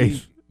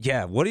 28th.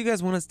 Yeah, what do you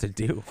guys want us to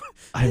do?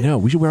 I know.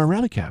 We should wear our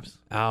rally caps.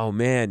 Oh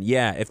man,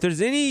 yeah. If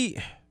there's any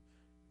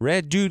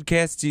Red Dude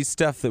Cassidy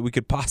stuff that we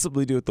could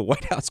possibly do at the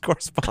White House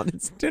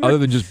Correspondents' Dinner, Other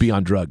than just be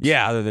on drugs.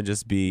 yeah, other than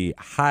just be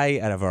high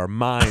out of our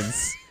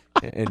minds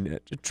and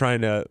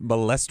trying to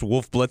molest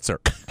Wolf Blitzer.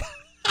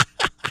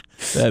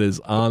 That is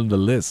on the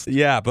list.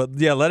 Yeah, but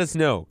yeah, let us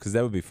know because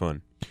that would be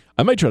fun.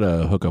 I might try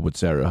to hook up with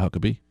Sarah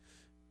Huckabee.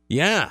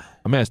 Yeah,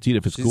 I'm asked Tita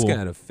if it's she's cool.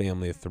 got a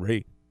family of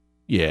 3.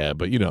 Yeah,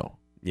 but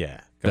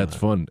Yeah, that's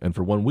fun. And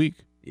for 1 week.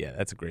 Yeah,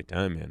 that's a great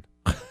time, man.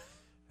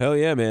 Hell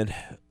yeah, man.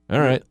 All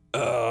right.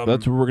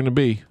 That's where we're going to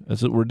be.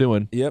 That's what we're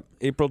doing. Yep,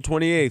 April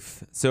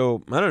 28th.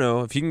 So, I don't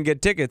know if you can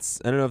get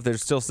tickets. I don't know if they're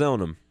still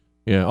selling them.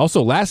 Yeah.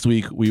 Also, last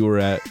week we were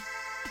at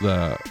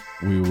the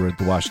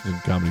Washington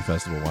Comedy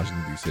Festival,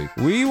 Washington, D.C.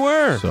 We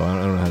were. So I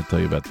don't know how to tell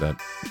you about that.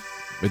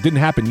 It didn't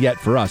happen yet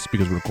for us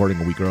because we're recording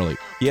a week early.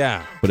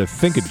 Yeah. But I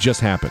think it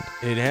just happened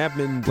It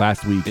happened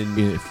last week. In-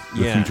 If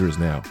the yeah. future is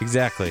now.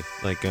 exactly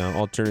like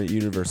alternate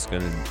universe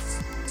kind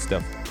of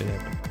stuff that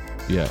happened.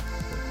 Yeah.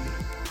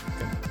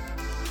 Okay.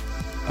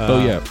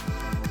 Oh, yeah.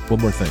 One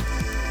more thing.